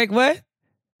 Like, what?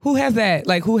 Who has that?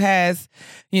 Like, who has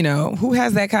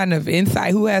that kind of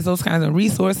insight? Who has those kinds of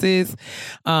resources?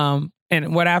 And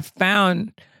And what I've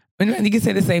found, and you can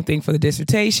say the same thing for the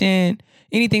dissertation,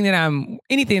 anything that I'm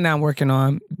working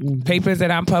on, papers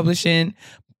that I'm publishing,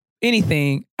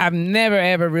 anything, I've never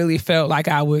ever really felt like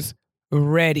I was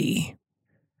ready.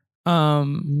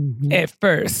 At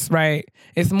first, right?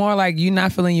 It's more like you're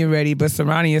not feeling you're ready, but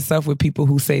surrounding yourself with people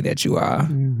who say that you are,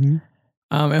 and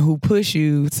who push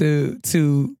you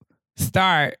to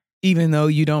start, even though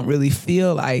you don't really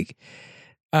feel like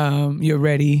you're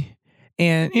ready.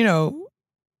 And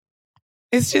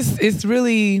it's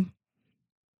really,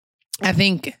 I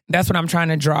think that's what I'm trying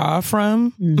to draw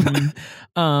from,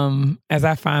 as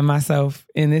I find myself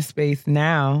in this space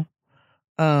now.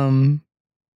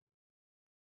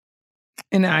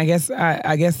 And I guess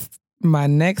my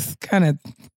next kind of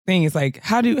thing is like,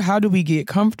 how do we get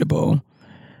comfortable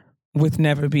with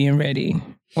never being ready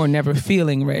or never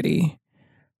feeling ready?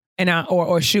 And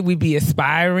or should we be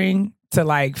aspiring to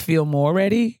like feel more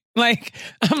ready? Like,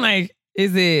 I'm like,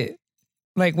 is it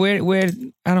like where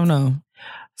I don't know.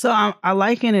 So I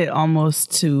liken it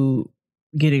almost to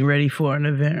getting ready for an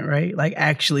event, right? Like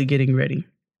actually getting ready.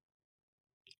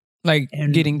 Like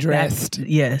and getting dressed.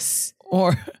 Yes.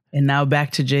 And now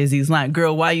back to Jay-Z's line,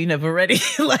 girl, why you never ready?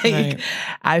 Right.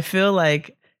 I feel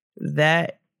like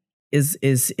that is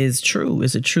true.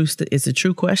 It's a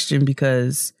true question,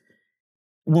 because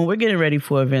when we're getting ready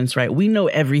for events, right, we know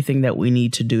everything that we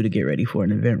need to do to get ready for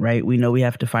an event, right? We know we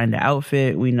have to find the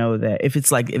outfit. We know that if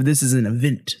this is an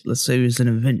event, let's say it's an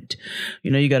event,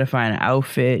 you got to find an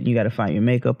outfit, you got to find your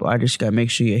makeup artist, you got to make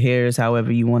sure your hair is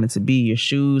however you want it to be, your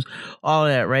shoes, all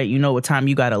that, right? You know what time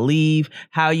you got to leave,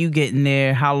 how you getting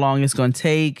there, how long it's going to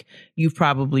take. You've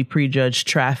probably prejudged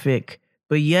traffic,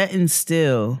 but yet and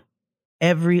still,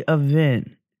 every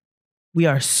event, we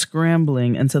are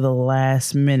scrambling until the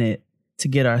last minute to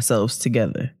get ourselves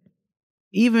together.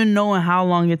 Even knowing how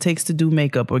long it takes to do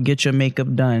makeup or get your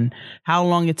makeup done, how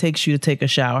long it takes you to take a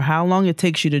shower, how long it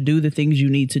takes you to do the things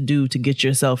you need to do to get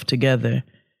yourself together.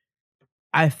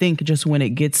 I think just when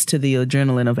it gets to the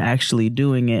adrenaline of actually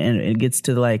doing it, and it gets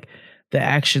to like the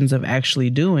actions of actually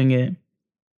doing it,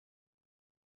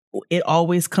 it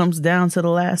always comes down to the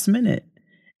last minute.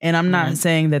 And I'm not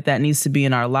saying that needs to be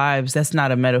in our lives. That's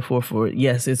not a metaphor for,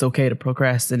 yes, it's okay to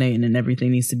procrastinate and everything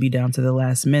needs to be down to the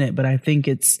last minute. But I think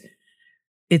it's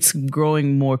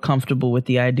growing more comfortable with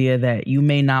the idea that you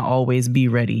may not always be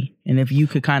ready. And if you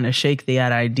could kind of shake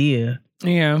that idea.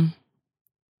 Yeah.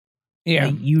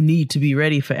 Like you need to be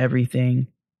ready for everything,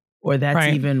 or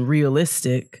that's even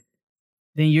realistic,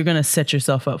 then you're going to set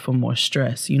yourself up for more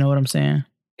stress. You know what I'm saying?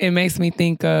 It makes me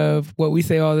think of what we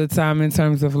say all the time in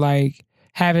terms of like,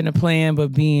 having a plan,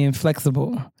 but being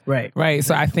flexible. Right.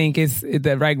 So I think it's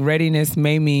that like readiness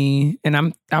may mean, and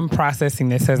I'm processing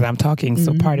this as I'm talking,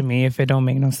 so pardon me if it don't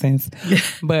make no sense.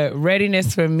 But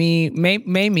readiness for me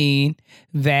may mean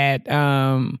that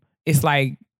it's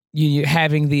like you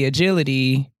having the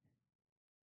agility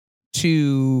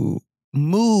to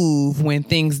move when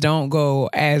things don't go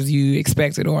as you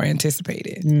expected or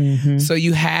anticipated. So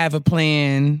you have a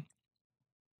plan.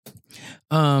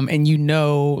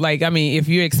 And like, I mean, if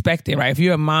you're expecting, right? If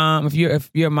you're a mom, if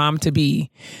you're a mom to be,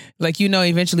 like,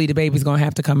 eventually the baby's going to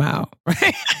have to come out,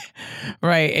 right?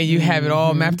 Right. And you have it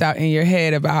all mapped out in your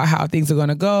head about how things are going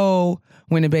to go,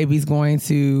 when the baby's going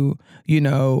to,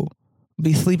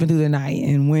 be sleeping through the night,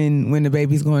 and when the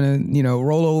baby's going to,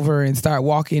 roll over and start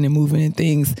walking and moving and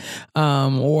things,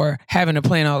 or having a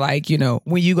plan on like,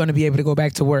 when you're going to be able to go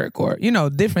back to work, or,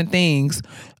 different things.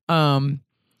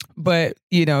 But,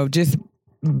 just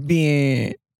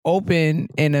being open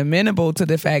and amenable to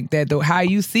the fact that how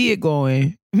you see it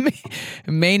going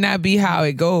may not be how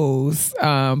it goes,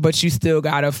 but you still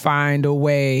got to find a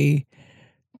way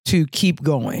to keep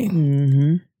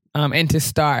going, and to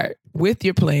start with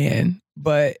your plan.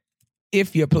 But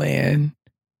if your plan,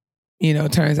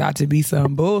 turns out to be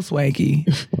some bull swanky,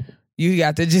 you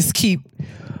got to just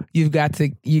you got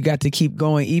to keep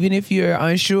going, even if you're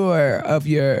unsure of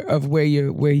where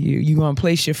you're going to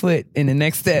place your foot in the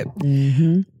next step.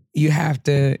 You have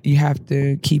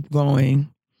to keep going.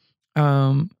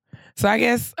 So I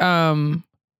guess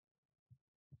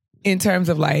in terms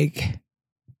of like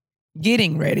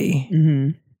getting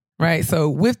ready, right? So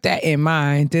with that in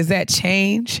mind, does that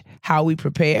change how we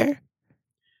prepare?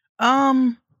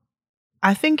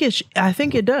 I think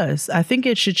it does. I think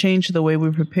it should change the way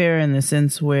we prepare, in the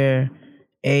sense where,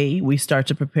 we start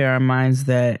to prepare our minds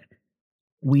that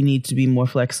we need to be more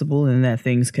flexible and that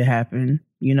things could happen,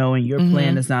 and your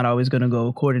plan is not always going to go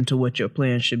according to what your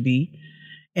plan should be.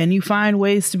 And you find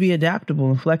ways to be adaptable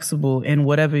and flexible in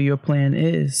whatever your plan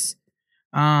is.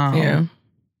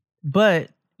 But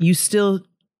you still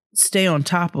stay on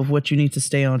top of what you need to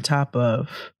stay on top of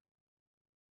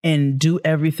and do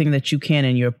everything that you can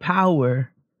in your power,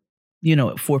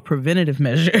 for preventative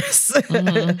measures,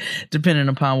 depending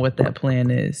upon what that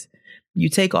plan is. You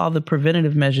take all the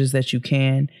preventative measures that you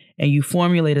can and you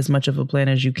formulate as much of a plan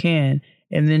as you can.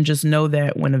 And then just know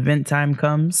that when event time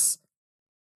comes,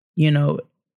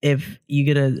 if you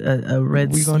get a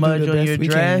red smudge on your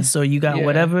dress or you got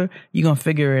whatever, you're going to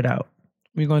figure it out.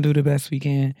 We're going to do the best we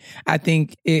can. I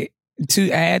think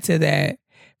to add to that,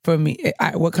 for me,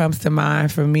 what comes to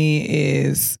mind for me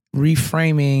is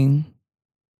reframing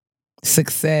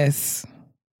success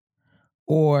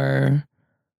or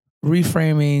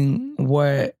reframing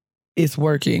what it's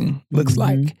working looks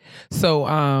like. So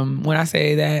when I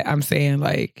say that, I'm saying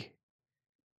like,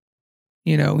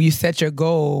 you set your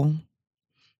goal.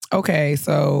 Okay,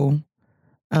 so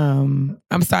I'm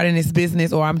starting this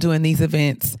business or I'm doing these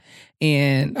events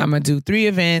and I'm gonna do 3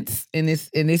 events in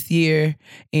this year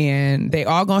and they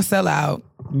all gonna sell out.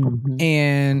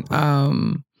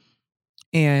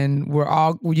 And we're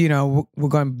all, we're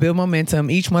gonna build momentum.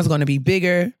 Each one's gonna be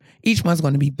bigger. Each one's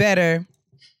gonna be better.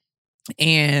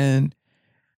 And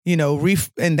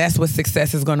and that's what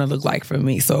success is going to look like for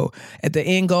me. So at the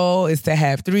end goal is to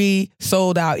have 3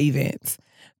 sold out events,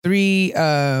 3,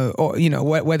 or,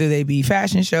 whether they be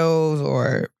fashion shows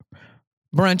or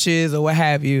brunches or what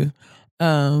have you.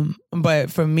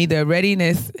 But for me, the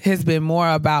readiness has been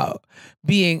more about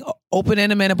being open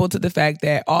and amenable to the fact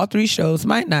that all 3 shows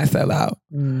might not sell out,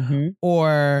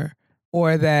 or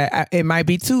that it might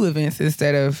be 2 events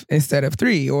instead of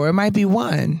 3, or it might be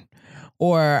 1.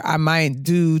 Or I might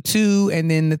do 2 and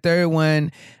then the third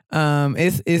one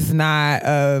is not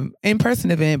an in-person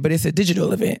event, but it's a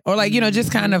digital event. Or like,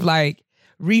 just kind of like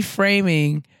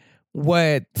reframing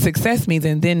what success means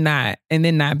and then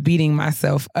not beating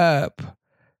myself up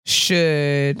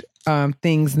should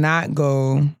things not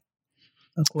go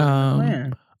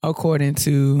according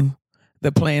to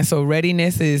the plan. So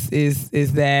readiness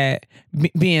is that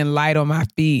being light on my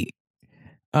feet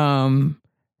and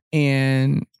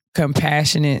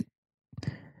compassionate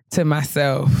to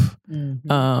myself,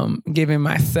 giving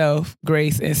myself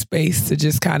grace and space to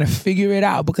just kind of figure it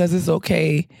out, because it's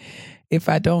okay if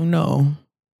I don't know.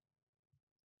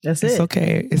 It's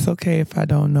okay. It's okay if I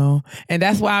don't know. And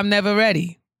that's why I'm never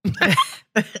ready. That's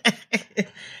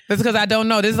because I don't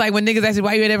know. This is like when niggas ask me,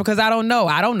 why you ain't never? Because I don't know.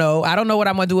 I don't know what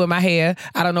I'm going to do with my hair.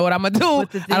 I don't know what I'm going to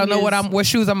do. I don't know what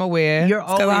shoes I'm going to wear. You're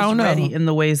always ready in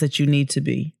the ways that you need to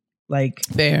be. Like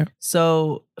there.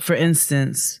 So, for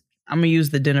instance, I'm gonna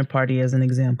use the dinner party as an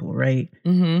example, right?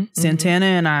 Santana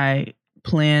and I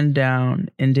planned down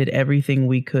and did everything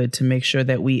we could to make sure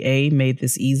that we made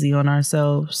this easy on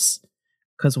ourselves,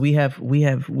 because we have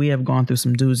gone through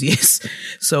some doozies.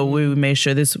 So we made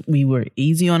sure we were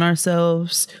easy on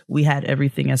ourselves. We had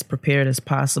everything as prepared as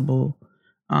possible.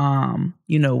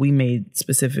 We made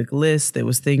specific lists. There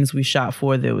was things we shot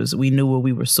for. We knew where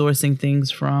we were sourcing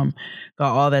things from.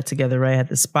 Got all that together, right? Had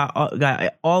the spot,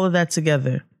 got all of that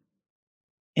together.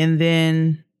 And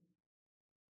then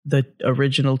the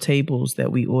original tables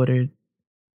that we ordered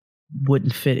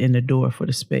wouldn't fit in the door for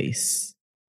the space.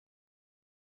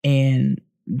 And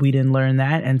we didn't learn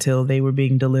that until they were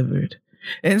being delivered.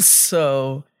 And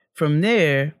so from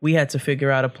there, we had to figure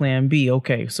out a plan B.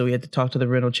 Okay, so we had to talk to the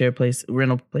rental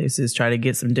places, try to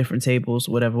get some different tables,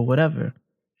 whatever.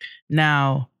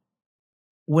 Now,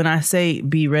 when I say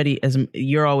be ready, as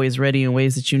you're always ready in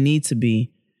ways that you need to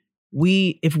be,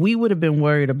 if we would have been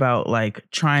worried about like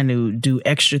trying to do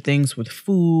extra things with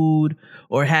food,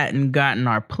 or hadn't gotten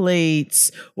our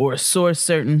plates or source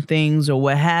certain things or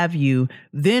what have you,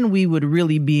 then we would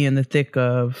really be in the thick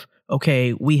of,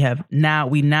 okay, we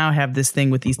now have this thing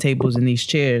with these tables and these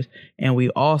chairs, and we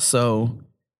also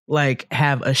like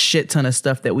have a shit ton of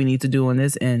stuff that we need to do on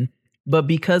this end. But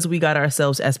because we got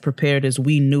ourselves as prepared as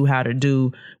we knew how to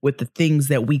do with the things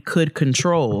that we could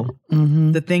control,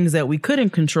 the things that we couldn't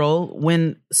control,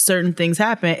 when certain things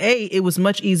happen, it was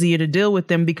much easier to deal with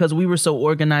them because we were so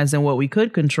organized in what we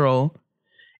could control.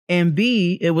 And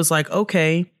B, it was like,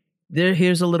 okay,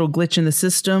 here's a little glitch in the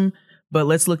system, but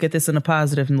let's look at this in a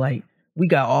positive light. We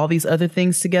got all these other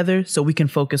things together so we can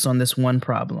focus on this one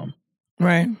problem.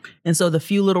 Right. And so the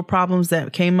few little problems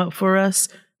that came up for us,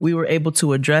 we were able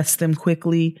to address them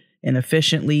quickly and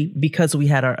efficiently because we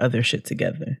had our other shit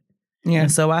together. Yeah.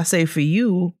 And so I say for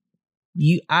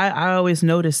I always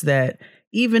notice that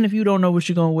even if you don't know what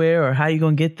you're going to wear or how you're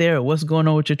going to get there or what's going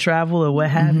on with your travel or what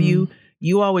have you,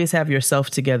 you always have yourself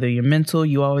together, your mental,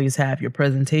 you always have your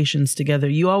presentations together.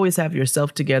 You always have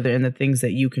yourself together in the things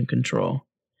that you can control.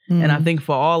 And I think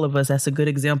for all of us, that's a good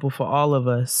example for all of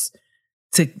us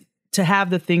to to have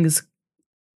the things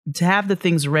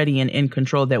ready and in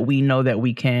control that we know that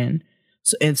we can,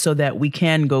 so that we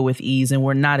can go with ease and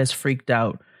we're not as freaked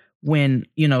out when,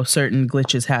 you know, certain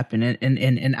glitches happen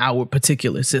in our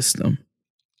particular system.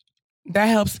 That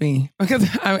helps me because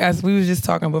as we were just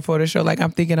talking before the show, like I'm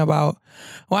thinking about,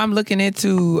 I'm looking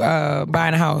into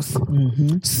buying a house.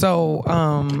 Mm-hmm. So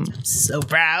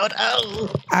proud.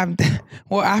 Oh,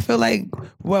 I feel like,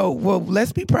 well,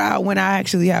 let's be proud when I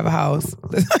actually have a house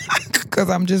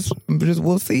because I'm just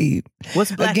we'll see.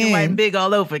 What's black and white and big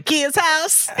all over? Kia's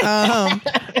house.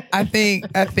 I think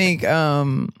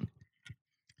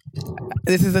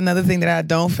this is another thing that I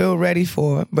don't feel ready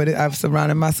for, but I've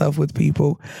surrounded myself with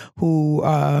people who,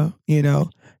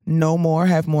 know more,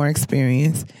 have more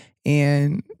experience,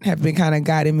 and have been kind of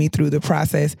guiding me through the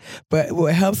process. But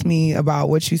what helps me about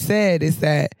what you said is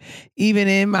that even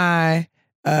in my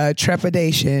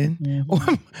trepidation, or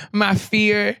my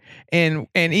fear, and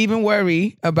even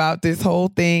worry about this whole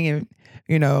thing, and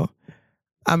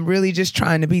I'm really just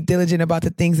trying to be diligent about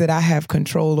the things that I have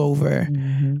control over.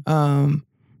 Mm-hmm.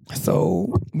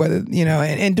 So whether,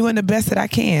 and doing the best that I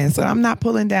can. So I'm not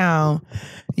pulling down,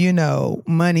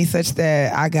 money such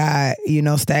that I got,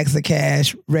 stacks of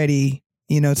cash ready,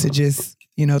 to just,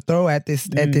 throw at this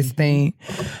thing.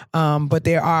 But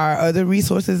there are other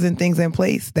resources and things in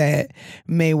place that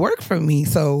may work for me.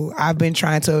 So I've been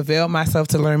trying to avail myself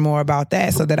to learn more about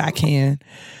that so that I can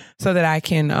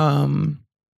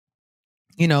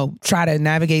try to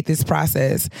navigate this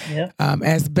process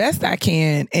as best I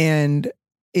can. And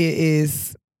it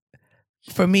is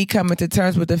for me coming to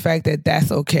terms with the fact that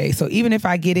that's okay. So even if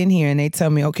I get in here and they tell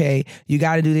me, okay, you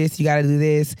got to do this, you got to do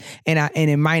this, and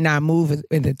it might not move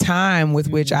in the time with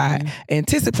which I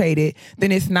anticipated,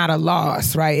 then it's not a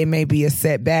loss, right? It may be a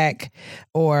setback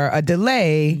or a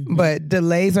delay, but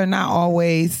delays are not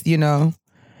always,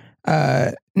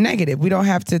 negative. We don't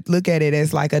have to look at it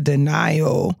as like a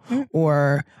denial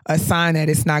or a sign that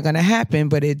it's not going to happen,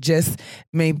 but it just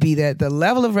may be that the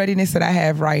level of readiness that I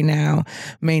have right now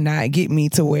may not get me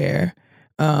to where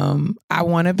I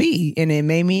want to be. And it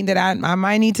may mean that I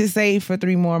might need to save for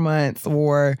 3 more months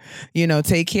or,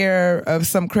 take care of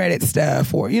some credit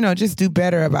stuff or, just do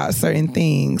better about certain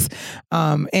things.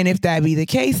 And if that be the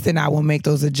case, then I will make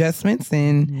those adjustments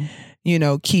and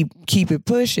keep it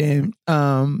pushing.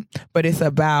 But it's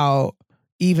about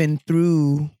even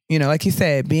through, like you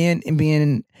said, being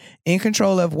in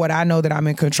control of what I know that I'm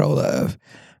in control of,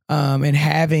 and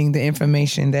having the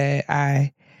information that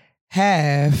I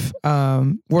have,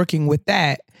 working with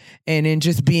that, and then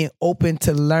just being open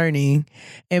to learning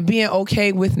and being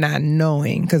okay with not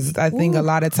knowing. Because I think a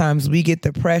lot of times we get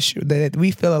the pressure, that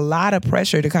we feel a lot of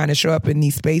pressure to kind of show up in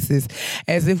these spaces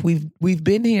as if we've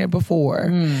been here before.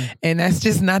 And that's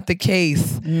just not the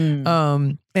case.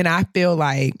 And I feel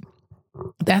like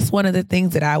that's one of the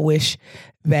things that I wish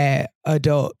that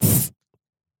adults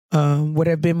would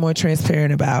have been more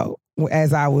transparent about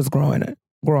as I was growing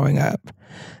up.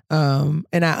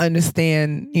 And I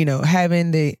understand,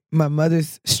 having my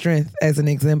mother's strength as an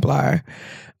exemplar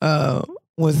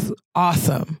was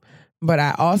awesome. But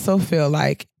I also feel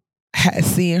like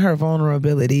seeing her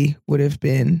vulnerability would have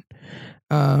been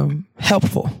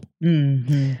helpful.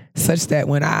 Such that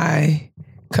when I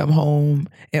come home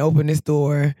and open this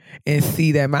door and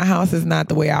see that my house is not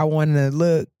the way I want it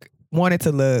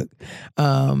to look,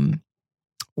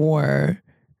 or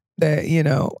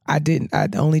that, I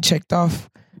only checked off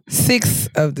 6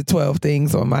 of the 12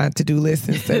 things on my to-do list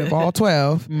instead of all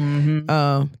 12,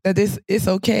 that it's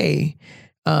okay.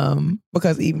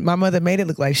 Because my mother made it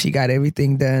look like she got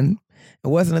everything done. It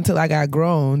wasn't until I got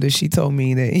grown that she told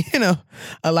me that,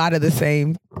 a lot of the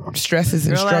same stresses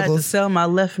and struggles. I had to sell my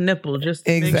left nipple just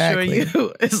to make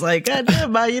sure it's like, God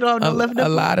damn, you don't have no left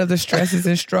nipple. A lot of the stresses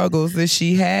and struggles that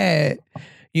she had,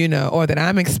 or that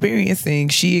I'm experiencing,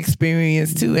 she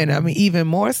experienced too. And I mean, even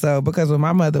more so because when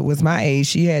my mother was my age,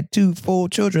 she had 2 full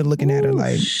children looking at her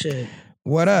like, shit.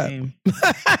 What Same.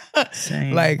 up?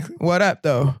 Same. Like, what up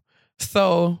though?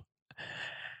 So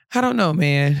I don't know,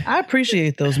 man. I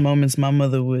appreciate those moments my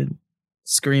mother would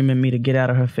scream at me to get out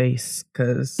of her face,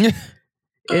 because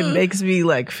it makes me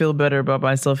feel better about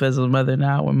myself as a mother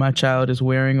now when my child is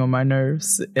wearing on my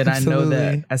nerves. And Absolutely. I know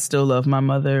that I still love my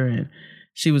mother, and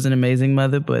she was an amazing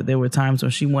mother, but there were times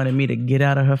when she wanted me to get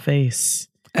out of her face.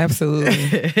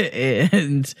 Absolutely.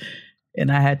 And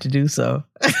and I had to do so.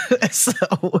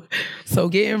 So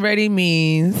getting ready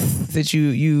means that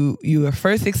you are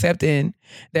first accepting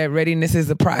that readiness is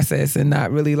a process and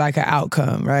not really like an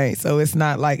outcome, right? So it's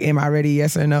not like, am I ready?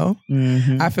 Yes or no.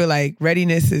 Mm-hmm. I feel like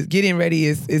readiness is getting ready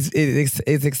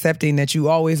is accepting that you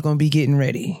always going to be getting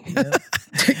ready. Yep.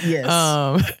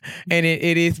 Yes. And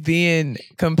it is being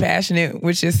compassionate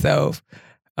with yourself,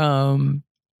 and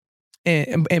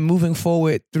moving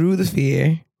forward through the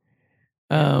fear.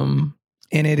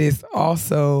 And it is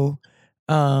also,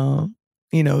 doing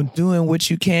what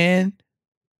you can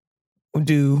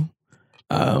do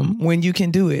when you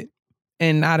can do it,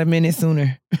 and not a minute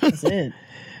sooner. That's it.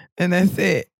 And that's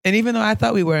it. And even though I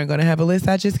thought we weren't going to have a list,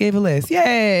 I just gave a list.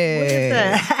 Yay! Look at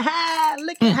that.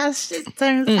 Look at how shit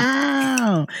turns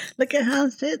out. Look at how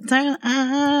shit turns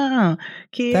out.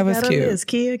 Kia That was got cute. A list.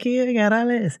 Kia got a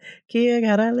list. Kia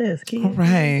got a list. Kia All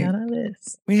right. got a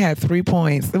list. We had 3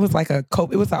 points. It was like it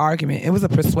was an argument. It was a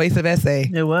persuasive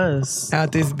essay It was.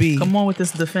 out this beat. Come on with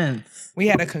this defense. We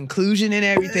had a conclusion and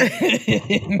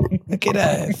everything. Look at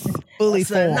us. Fully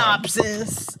formed.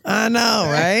 Synopsis. I know,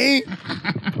 right?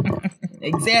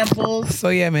 Examples. So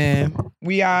yeah, man.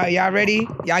 Y'all ready?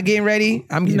 Y'all getting ready?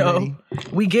 I'm getting ready.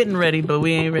 We getting ready, but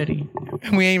we ain't ready.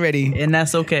 We ain't ready. And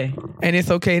that's okay. And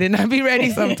it's okay to not be ready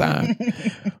sometimes.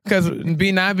 Because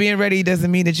not being ready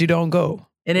doesn't mean that you don't go.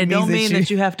 And it don't mean that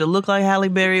you have to look like Halle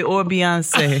Berry or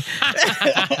Beyonce.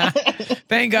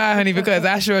 Thank God, honey, because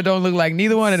I sure don't look like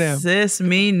neither one of them. Sis,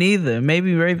 me neither.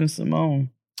 Maybe Raven Simone.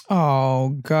 Oh,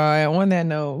 God. On that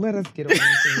note, let us get on into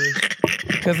this.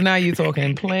 Because now you're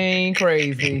talking plain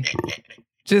crazy.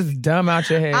 Just dumb out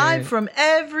your head. I'm from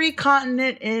every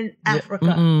continent in Africa.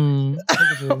 Look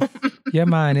at this. Your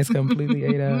mind is completely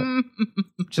ate up.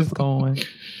 Just going.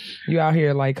 You out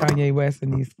here like Kanye West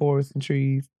in these forests and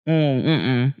trees.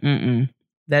 That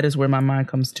is where my mind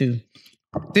comes to.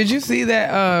 Did you see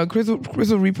that Crystal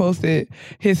reposted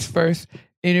his first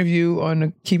interview on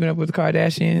the Keeping Up with the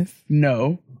Kardashians?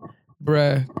 No.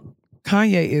 Bruh,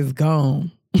 Kanye is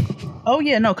gone. Oh,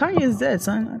 yeah. No, Kanye is dead,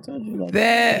 son. I told you. Like,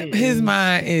 That his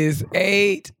mind is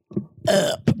ate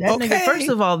up. That okay. nigga,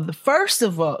 first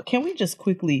of all, can we just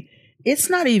quickly, it's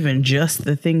not even just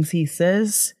the things he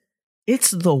says,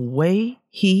 it's the way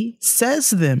he says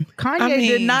them. Kanye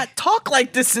did not talk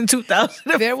like this in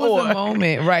 2004. There was a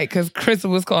moment, right, because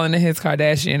Crystal was calling it his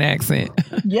Kardashian accent.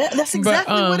 Yeah, that's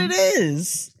exactly what it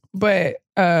is. But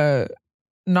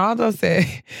Naldo said,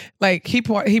 like, he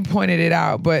pointed it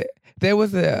out, but there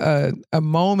was a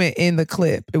moment in the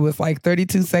clip, it was like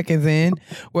 32 seconds in,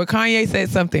 where Kanye said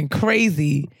something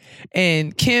crazy,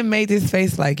 and Kim made this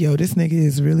face like, yo, this nigga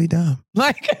is really dumb.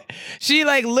 Like, she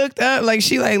looked up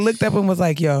and was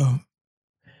like, yo,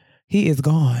 he is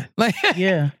gone. Like,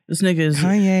 yeah, this nigga is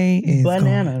Kanye is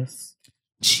bananas.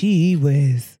 Gee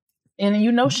whiz. And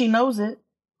you know she knows it.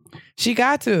 She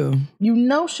got to. You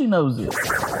know she knows it.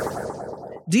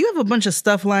 Do you have a bunch of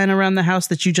stuff lying around the house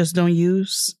that you just don't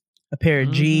use? A pair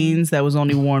of jeans that was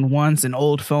only worn once, an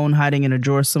old phone hiding in a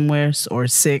drawer somewhere, or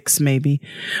 6 maybe.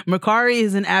 Mercari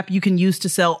is an app you can use to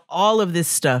sell all of this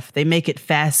stuff. They make it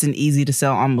fast and easy to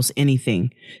sell almost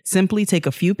anything. Simply take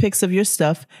a few pics of your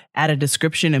stuff, add a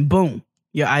description, and boom,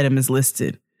 your item is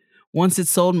listed. Once it's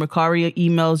sold, Mercari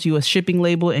emails you a shipping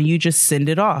label and you just send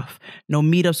it off. No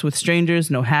meetups with strangers,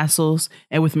 no hassles.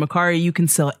 And with Mercari, you can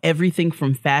sell everything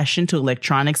from fashion to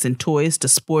electronics and toys to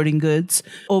sporting goods.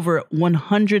 Over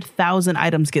 100,000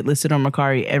 items get listed on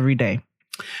Mercari every day.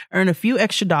 Earn a few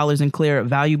extra dollars and clear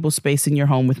valuable space in your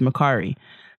home with Mercari.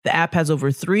 The app has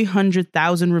over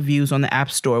 300,000 reviews on the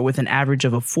App Store with an average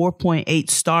of a 4.8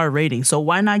 star rating. So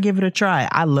why not give it a try?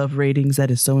 I love ratings. That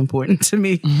is so important to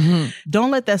me. Mm-hmm. Don't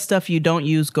let that stuff you don't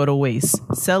use go to waste.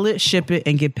 Sell it, ship it,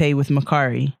 and get paid with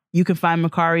Mercari. You can find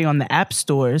Mercari on the app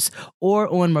stores or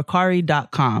on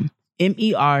Mercari.com.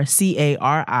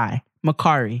 MERCARI.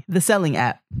 Mercari, the selling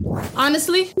app.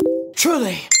 Honestly?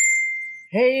 Truly.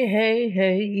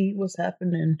 Hey, what's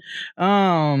happening?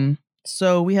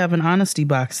 So we have an honesty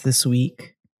box this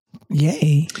week.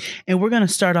 Yay. And we're going to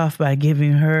start off by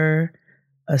giving her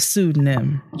a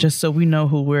pseudonym, just so we know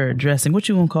who we're addressing. What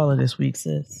you going to call her this week,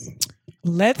 sis?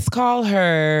 Let's call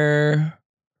her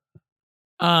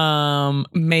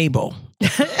Mabel.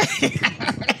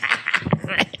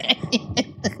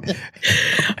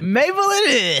 Mabel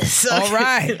it is. Okay. All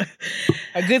right.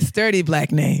 A good sturdy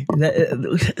black name.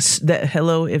 That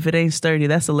hello, if it ain't sturdy,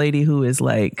 that's a lady who is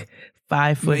like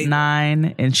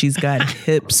 5'9" and she's got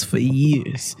hips for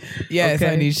years. Yes,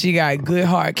 okay? honey. She got good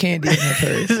hard candy in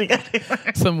her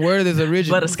purse. Some Werther's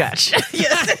original. Butterscotch.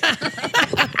 Yes.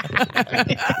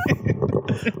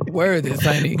 Word is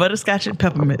honey. Butterscotch and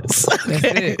peppermints. That's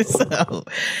it. So,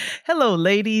 hello,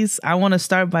 ladies. I want to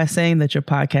start by saying that your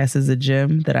podcast is a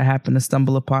gem that I happen to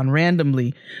stumble upon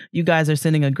randomly. You guys are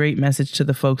sending a great message to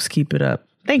the folks. Keep it up.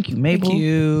 Thank you, Mabel. Thank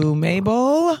you,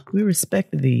 Mabel. We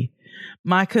respect thee.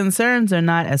 My concerns are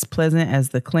not as pleasant as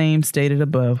the claims stated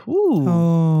above. Ooh.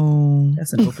 Oh,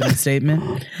 That's an opening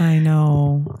statement. I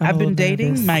know. I've been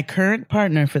dating my current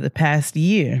partner for the past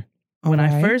year. When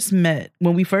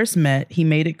we first met, he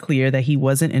made it clear that he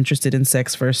wasn't interested in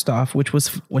sex first off,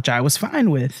 which I was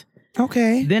fine with.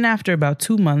 Okay. Then after about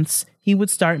 2 months, he would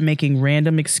start making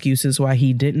random excuses why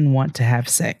he didn't want to have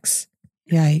sex.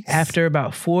 Yikes. After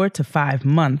about 4 to 5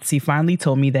 months, he finally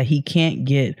told me that he can't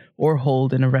get or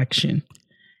hold an erection.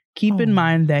 Keep in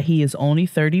mind that he is only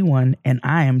 31 and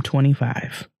I am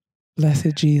 25.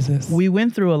 Blessed Jesus. We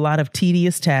went through a lot of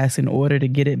tedious tasks in order to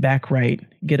get it back right,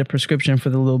 get a prescription for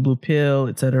the little blue pill,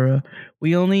 etc.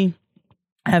 We only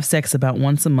have sex about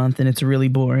once a month and it's really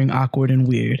boring, awkward, and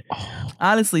weird.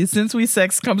 Honestly, since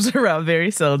sex comes around very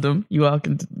seldom, you all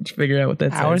can figure out what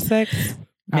that's Our sex?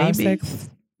 Maybe. Our sex?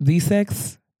 The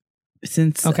sex?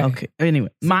 Okay. Anyway,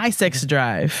 my sex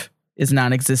drive is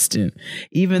non-existent.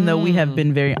 Even though we have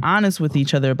been very honest with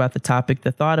each other about the topic,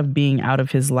 the thought of being out of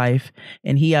his life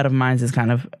and he out of mine is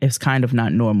kind of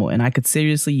not normal. And I could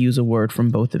seriously use a word from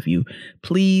both of you.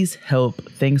 Please help.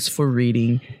 Thanks for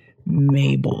reading,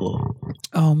 Mabel.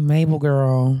 Oh, Mabel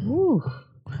girl. Ooh.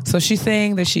 So she's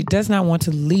saying that she does not want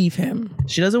to leave him.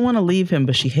 She doesn't want to leave him,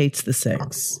 but she hates the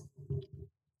sex.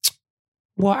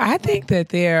 Well, I think that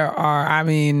there are,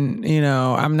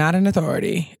 I'm not an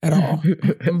authority at all,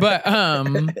 but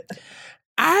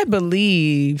I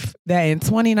believe that in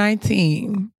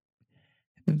 2019,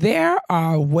 there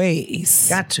are ways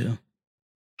Got to.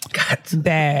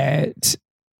 that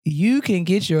you can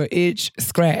get your itch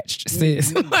scratched,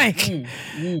 sis.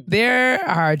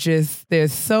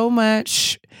 There's so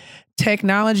much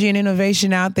technology and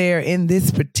innovation out there in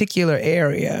this particular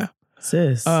area.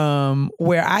 Sis.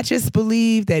 Where I just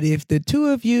believe that if the two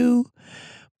of you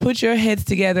put your heads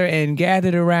together and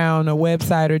gathered around a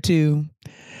website or two,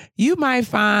 you might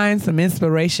find some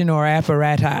inspiration or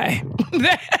apparatus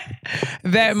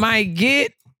that might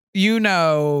get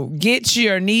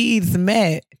your needs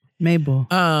met. Mabel.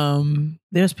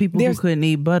 There's people who couldn't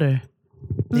eat butter.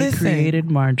 They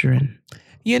created margarine.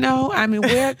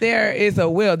 Where there is a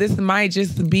will, this might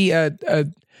just be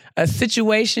a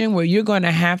situation where you're going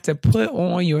to have to put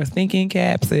on your thinking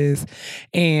caps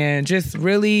and just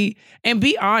really, and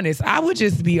be honest. I would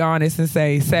just be honest and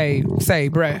say,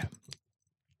 bruh,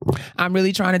 I'm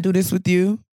really trying to do this with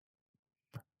you,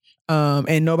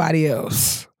 and nobody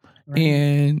else.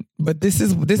 Right. But this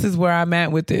is where I'm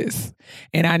at with this.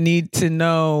 And I need to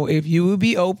know if you would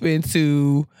be open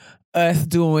to us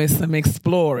doing some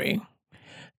exploring.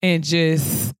 And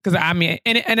just because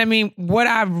what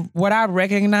I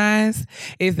recognize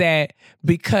is that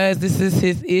because this is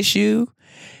his issue,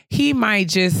 he might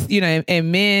just,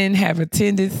 and men have a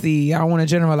tendency, I don't want to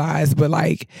generalize, but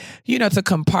to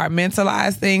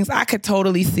compartmentalize things. I could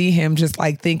totally see him just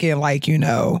thinking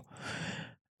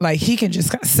he can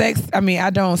just sex. I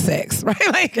don't sex, right?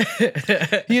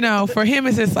 For him,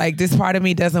 it's just this part of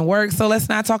me doesn't work. So let's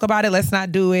not talk about it. Let's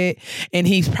not do it. And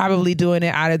he's probably doing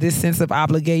it out of this sense of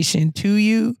obligation to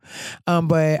you.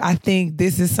 But I think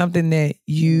this is something that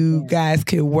you guys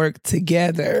could work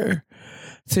together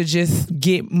to just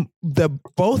get the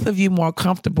both of you more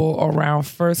comfortable around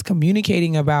first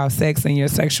communicating about sex and your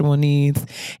sexual needs,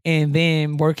 and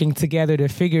then working together to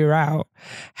figure out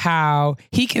how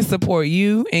he can support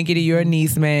you and getting your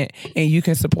needs met, and you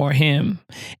can support him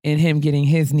and him getting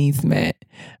his needs met.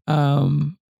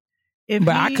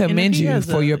 I commend you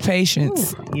for your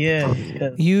patience. Yeah.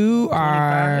 You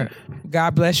are,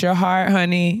 God bless your heart,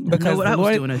 honey. Because I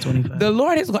was doing at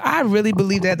 25. I really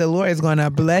believe that the Lord is going to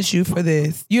bless you for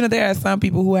this. There are some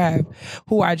people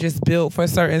who are just built for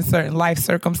certain life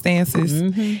circumstances.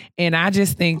 Mm-hmm. And I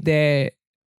just think that,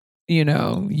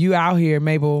 you out here,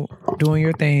 Mabel, doing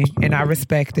your thing, and I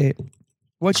respect it.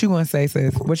 What you going to say,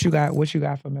 sis? What you got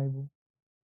for Mabel?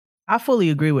 I fully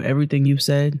agree with everything you've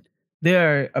said.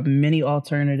 There are many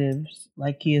alternatives.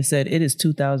 Like Kia said, it is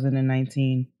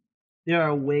 2019. There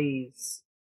are ways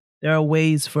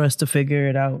for us to figure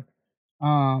it out.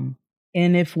 And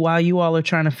if while you all are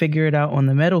trying to figure it out on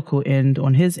the medical end,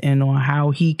 on his end, on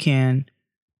how he can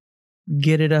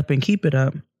get it up and keep it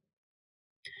up,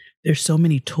 there's so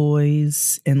many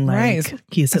toys and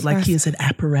Kia said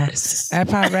apparatus.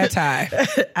 Apparati.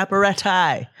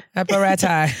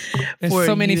 There's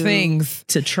so many things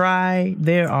to try.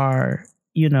 There are,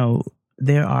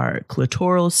 There are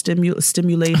clitoral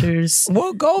stimulators.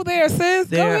 Well, go there, sis.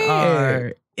 There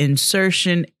are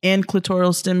insertion and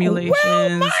clitoral stimulations.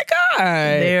 Well, my God.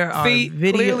 There are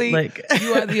video. Clearly, Like,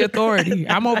 you are the authority.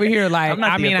 I'm over here like, I'm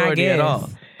not the authority I guess. at all.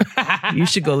 You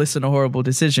should go listen to Horrible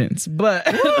Decisions. But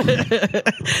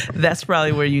that's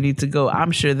probably where you need to go.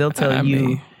 I'm sure they'll tell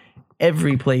you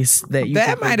every place that you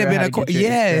that might have been a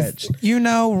yes. You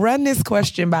know, run this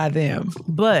question by them.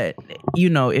 But you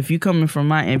know, if you coming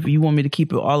from if you want me to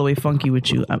keep it all the way funky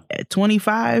with you, I'm at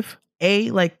 25.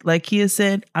 Like Kia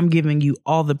said, I'm giving you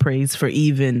all the praise for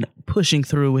even pushing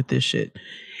through with this shit.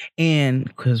 And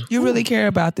because you really care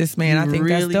about this man, I think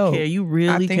really that's dope. You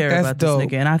really care about this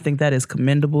nigga, and I think that is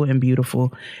commendable and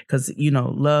beautiful. Because you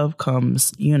know, love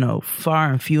comes, you know,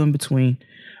 far and few in between.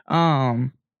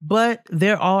 But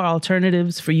there are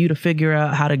alternatives for you to figure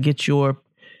out how to get your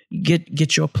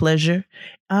pleasure.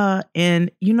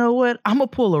 And you know what? I'm gonna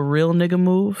pull a real nigga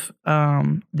move.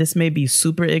 This may be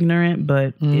super ignorant,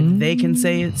 but if they can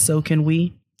say it, so can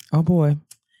we. Oh boy.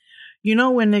 You know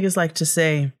when niggas like to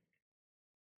say,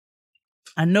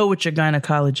 I know what your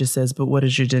gynecologist says, but what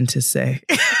does your dentist say?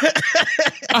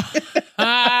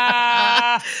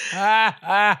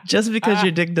 Just because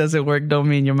your dick doesn't work don't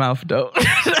mean your mouth don't.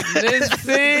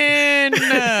 Listen.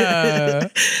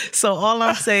 So all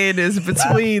I'm saying is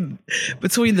between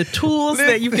the tools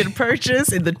that you can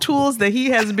purchase and the tools that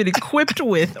he has been equipped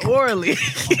with orally.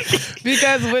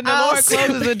 Because when the Lord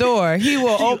closes the door, he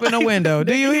will open a window.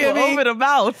 Do you hear me? Open a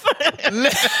mouth.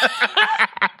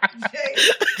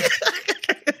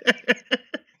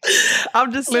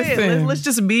 I'm just saying, Listen. let's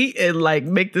just meet and like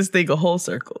make this thing a whole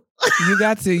circle. You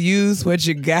got to use what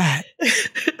you got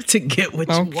to get what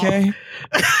you want. Okay.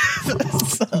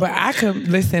 But I could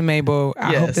listen, Mabel.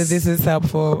 I hope that this is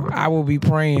helpful. I will be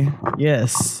praying.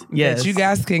 Yes. That you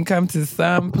guys can come to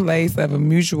some place of a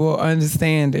mutual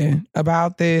understanding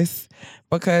about this,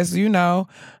 because you know,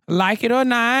 like it or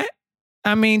not,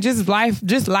 I mean, just life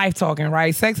talking,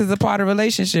 right? Sex is a part of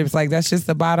relationships. Like, that's just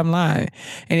the bottom line.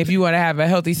 And if you want to have a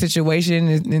healthy situation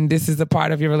and this is a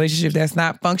part of your relationship that's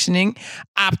not functioning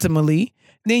optimally,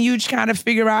 then you kind of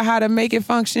figure out how to make it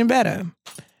function better.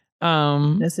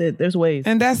 That's it. There's ways.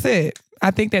 And that's it.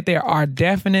 I think that there are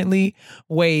definitely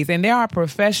ways. And there are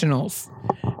professionals,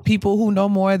 people who know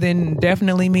more than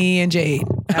definitely me and Jade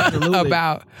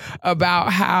about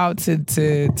how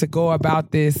to go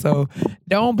about this. So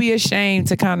don't be ashamed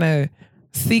to kind of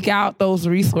seek out those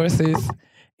resources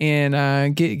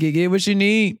and get what you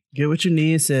need. Get what you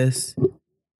need, sis.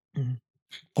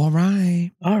 All right.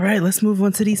 Let's move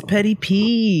on to these petty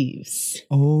peeves.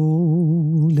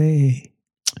 Ole.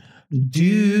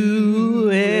 Do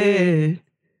it.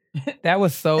 That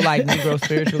was so like Negro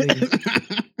spiritually.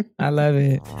 I love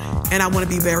it. And I want to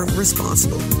be very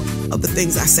responsible of the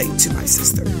things I say to my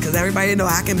sister, because everybody know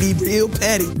I can be real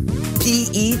petty.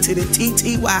 P-E to the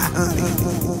T-T-Y, honey.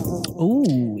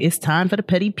 Ooh, it's time for the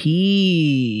petty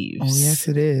peeves. Oh, yes,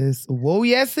 it is. Whoa,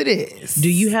 yes, it is. Do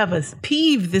you have a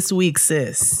peeve this week,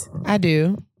 sis? I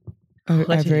do.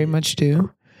 I very much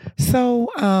do. So,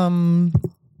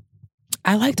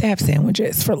 I like to have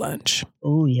sandwiches for lunch.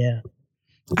 Oh, yeah.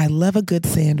 I love a good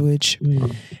sandwich.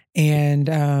 And,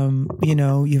 you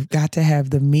know, you've got to have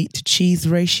the meat to cheese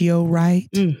ratio right.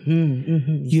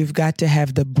 You've got to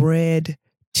have the bread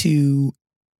to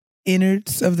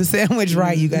innards of the sandwich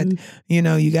right. You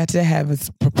got to have its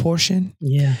proportion.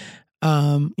 Yeah.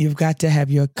 You've got to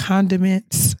have your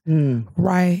condiments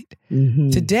right.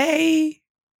 Today,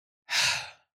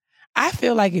 I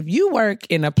feel like if you work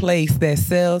in a place that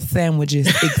sells sandwiches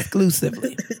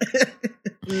exclusively,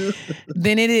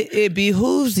 then it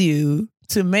behooves you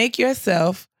to make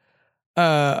yourself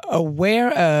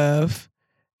aware of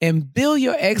and build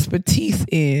your expertise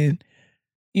in,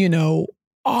 you know,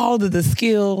 all of the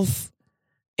skills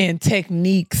and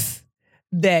techniques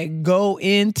that go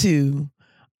into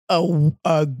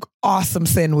a awesome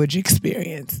sandwich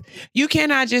experience. You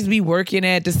cannot just be working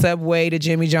at the Subway, the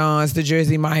Jimmy John's, the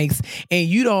Jersey Mike's, and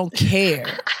you don't care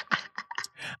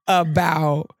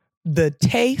about the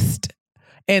taste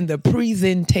and the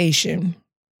presentation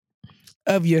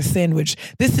of your sandwich.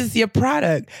 This is your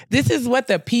product. This is what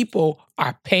the people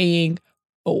are paying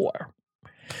for.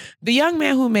 The young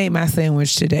man who made my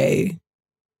sandwich today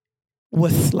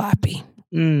was sloppy.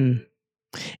 And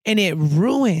it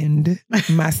ruined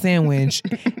my sandwich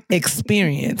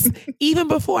experience. Even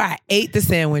before I ate the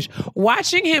sandwich,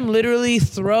 watching him literally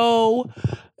throw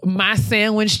my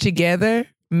sandwich together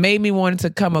made me want to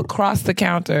come across the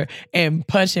counter and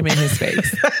punch him in his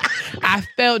face. I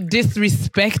felt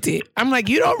disrespected. I'm like,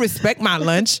 you don't respect my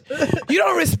lunch. You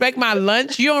don't respect my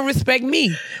lunch. You don't respect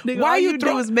me. Nigga, Why all you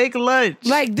do is make lunch?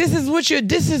 Like, this is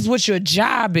what your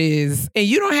job is, and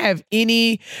you don't have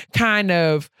any kind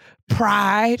of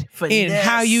pride in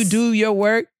how you do your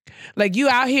work. Like, you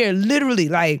out here literally,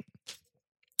 like,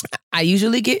 I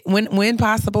usually get, when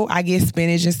possible, I get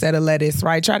spinach instead of lettuce,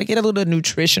 right? Try to get a little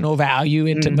nutritional value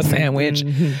into my sandwich.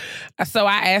 So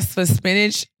I asked for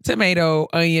spinach, tomato,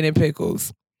 onion, and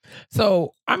pickles.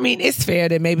 So, I mean, it's fair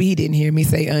that maybe he didn't hear me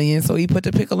say onion, so he put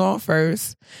the pickle on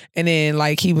first. And then,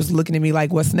 like, he was looking at me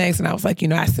like, what's next? And I was like,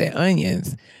 I said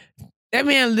onions. That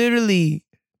man literally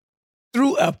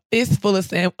threw a fistful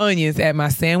of onions at my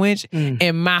sandwich,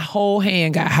 and my whole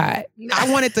hand got hot.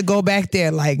 I wanted to go back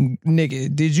there like,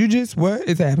 nigga, did you just, what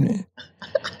is happening?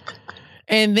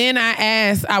 And then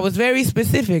I was very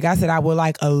specific. I said, I would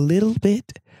like a little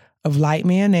bit of light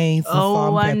mayonnaise.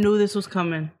 Oh, I knew this was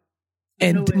coming.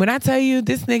 And when I tell you,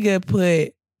 this nigga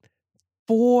put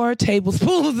 4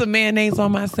 tablespoons of mayonnaise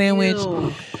on my sandwich.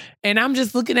 Ew. And I'm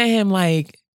just looking at him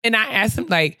like, and I asked him,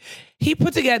 like, he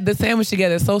put together the sandwich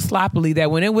together so sloppily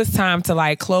that when it was time to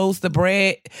like close the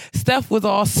bread, stuff was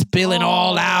all spilling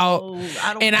all out.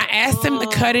 And I asked him to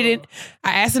cut it in.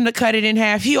 I asked him to cut it in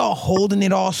half. He all holding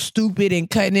it all stupid and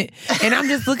cutting it. And I'm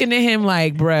just looking at him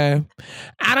like, bruh,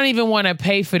 I don't even want to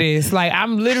pay for this. Like,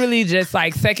 I'm literally just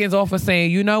like seconds off of saying,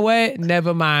 you know what?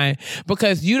 Never mind.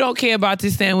 Because you don't care about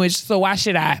this sandwich, so why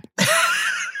should I?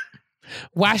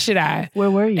 Why should I?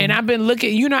 Where were you? And I've been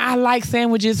looking, I like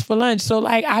sandwiches for lunch. So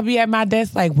like, I be at my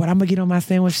desk like, what I'm going to get on my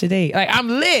sandwich today? Like, I'm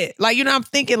lit. Like, I'm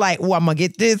thinking like, oh, I'm going to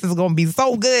get this. It's going to be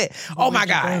so good. Oh my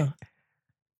God.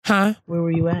 Huh? Where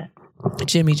were you at?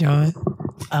 Jimmy John.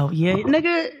 Oh, yeah.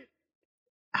 Nigga,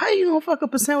 how you going to fuck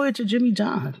up a sandwich at Jimmy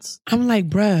John's? I'm like,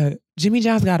 bruh, Jimmy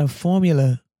John's got a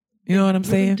formula. You know what I'm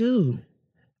saying? Do.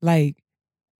 Like,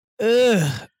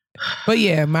 ugh. But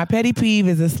yeah, my petty peeve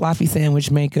is a sloppy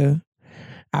sandwich maker.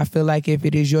 I feel like if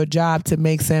it is your job to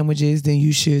make sandwiches, then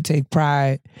you should take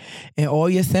pride, and all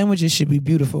your sandwiches should be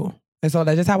beautiful. That's all.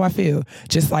 That's just how I feel.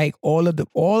 Just like all of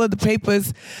the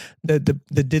papers, the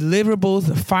deliverables,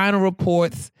 the final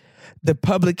reports, the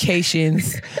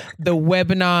publications, the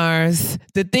webinars,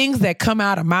 the things that come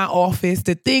out of my office,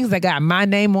 the things that got my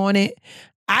name on it.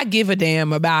 I give a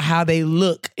damn about how they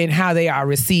look and how they are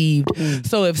received.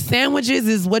 So if sandwiches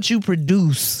is what you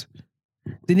produce,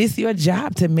 then it's your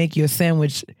job to make your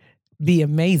sandwich be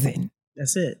amazing.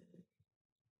 That's it.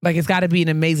 Like, it's got to be an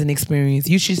amazing experience.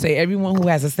 You should say everyone who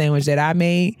has a sandwich that I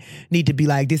made need to be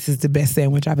like, this is the best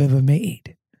sandwich I've ever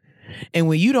made. And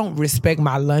when you don't respect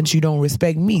my lunch, you don't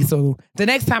respect me. So the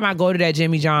next time I go to that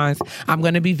Jimmy John's, I'm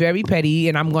going to be very petty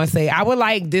and I'm going to say, I would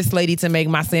like this lady to make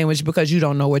my sandwich because you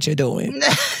don't know what you're doing.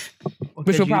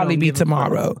 Which will probably be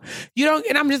tomorrow. You don't,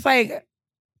 and I'm just like,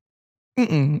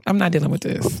 I'm not dealing with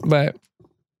this. But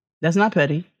that's not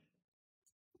petty.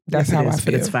 That's how I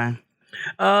feel. It's fine.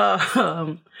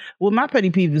 Well, my petty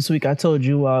peeve this week, I told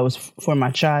you was for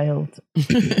my child.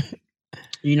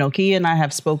 Kia and I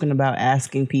have spoken about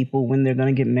asking people when they're going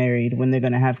to get married, when they're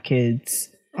going to have kids,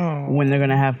 when they're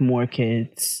going to have more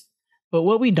kids. But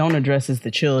what we don't address is the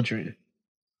children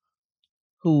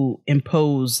who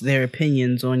impose their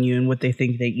opinions on you and what they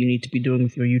think that you need to be doing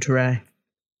with your uteri.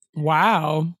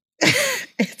 Wow.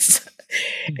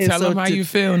 Tell them how you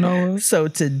feel, Noah. So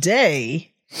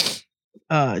today,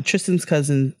 Tristan's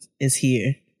cousin is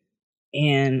here,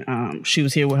 and she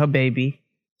was here with her baby.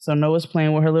 So Noah's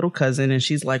playing with her little cousin, and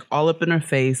she's like all up in her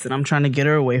face, and I'm trying to get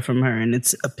her away from her. And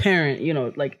it's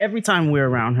apparent, like every time we're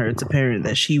around her, it's apparent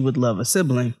that she would love a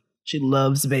sibling. She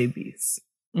loves babies.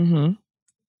 Mm-hmm.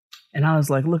 And I was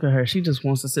like, look at her. She just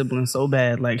wants a sibling so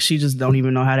bad. Like, she just don't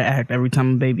even know how to act every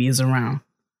time a baby is around.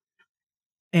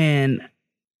 And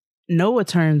Noah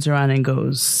turns around and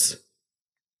goes,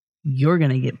 you're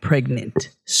going to get pregnant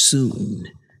soon.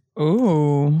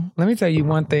 Ooh, let me tell you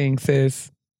one thing,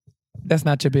 sis. That's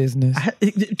not your business.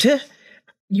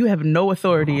 You have no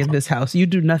authority in this house. You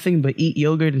do nothing but eat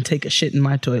yogurt and take a shit in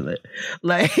my toilet.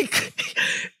 Like,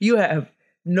 you have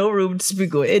no room to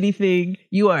speak on anything.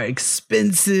 You are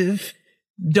expensive.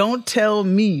 Don't tell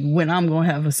me when I'm going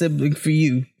to have a sibling for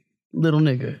you, little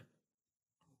nigga.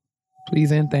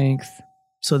 Please and thanks.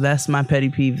 So that's my petty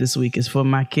peeve this week, is for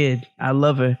my kid. I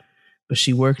love her, but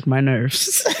she worked my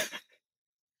nerves.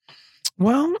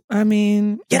 Well, I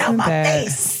mean, get out my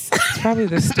face. It's probably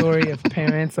the story of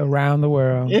parents around the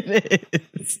world. It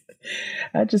is.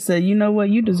 I just said, you know what?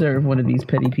 You deserve one of these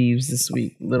petty peeves this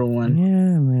week, little one.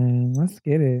 Yeah, man. Let's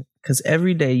get it. Because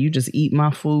every day you just eat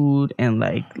my food and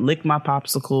like lick my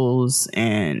popsicles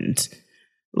and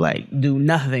like do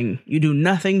nothing. You do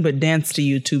nothing but dance to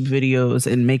YouTube videos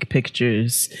and make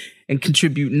pictures and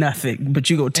contribute nothing. But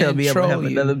you go tell me I'm gonna have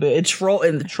another bit and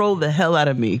troll the hell out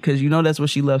of me, because you know that's what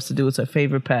she loves to do. It's her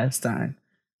favorite pastime.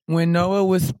 When Noah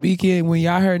was speaking, when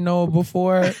y'all heard Noah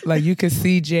before, like you could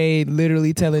see Jade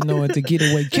literally telling Noah to get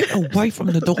away from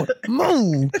the door,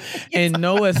 move. And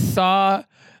Noah saw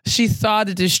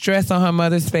the distress on her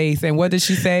mother's face. And what did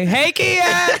she say? Hey, Kia!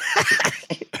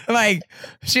 Like,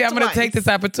 I'm going to take this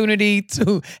opportunity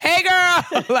to, hey,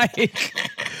 girl! Like,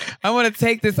 I want to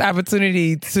take this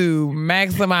opportunity to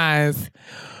maximize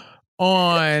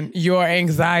on your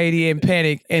anxiety and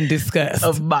panic and disgust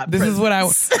of my presence. This is what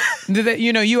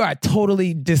you are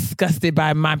totally disgusted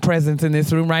by my presence in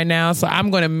this room right now. So I'm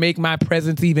going to make my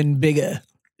presence even bigger.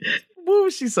 Why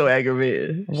was she so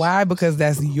aggravated? Why? Because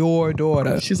that's your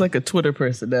daughter. She's like a Twitter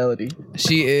personality.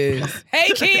 She is.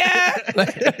 Hey, Kia!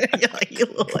 You're like, you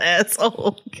little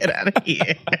asshole. Get out of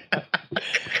here.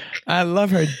 I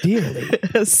love her dearly.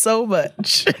 So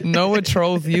much. Noah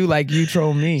trolls you like you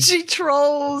troll me. She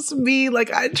trolls me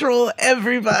like I troll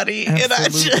everybody.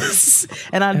 Absolutely.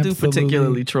 And I do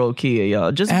particularly troll Kia,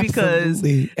 y'all. Just because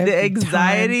the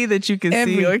anxiety that you can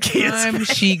see on Kia's time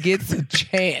face. She gets a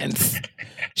chance.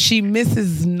 She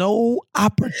misses no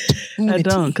opportunity. I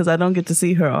don't, because I don't get to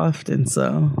see her often.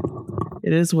 So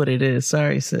it is what it is.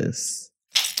 Sorry, sis.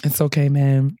 It's okay,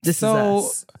 man. This is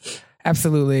us.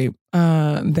 Absolutely.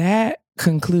 That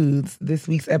concludes this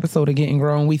week's episode of Getting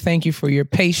Grown. We thank you for your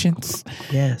patience.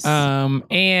 Yes.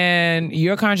 And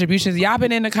your contributions. Y'all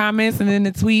been in the comments and in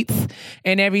the tweets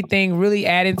and everything, really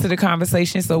adding to the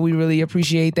conversation. So we really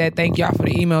appreciate that. Thank y'all for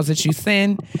the emails that you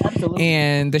send. Absolutely.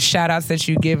 And the shout outs that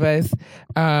you give us.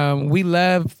 We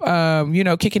love,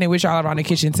 kicking it with y'all around the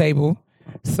kitchen table.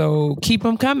 So keep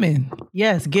them coming.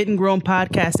 Yes.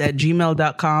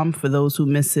 gettinggrownpodcast@gmail.com for those who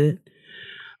miss it.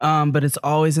 But it's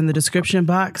always in the description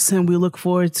box, and we look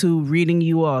forward to reading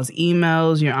you all's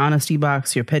emails, your honesty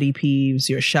box, your petty peeves,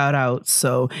 your shout outs.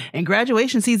 So, and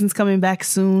graduation season's coming back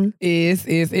soon. Is.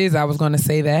 I was going to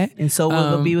say that. And so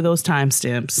will be with those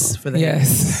timestamps for that.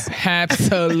 Yes,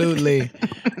 absolutely.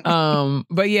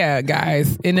 But yeah,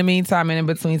 guys, in the meantime and in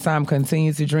between time,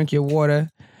 continue to drink your water,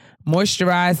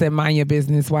 moisturize, and mind your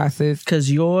business, why, sis?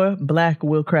 Because your black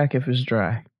will crack if it's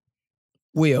dry.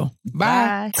 Will.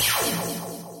 Bye. Bye.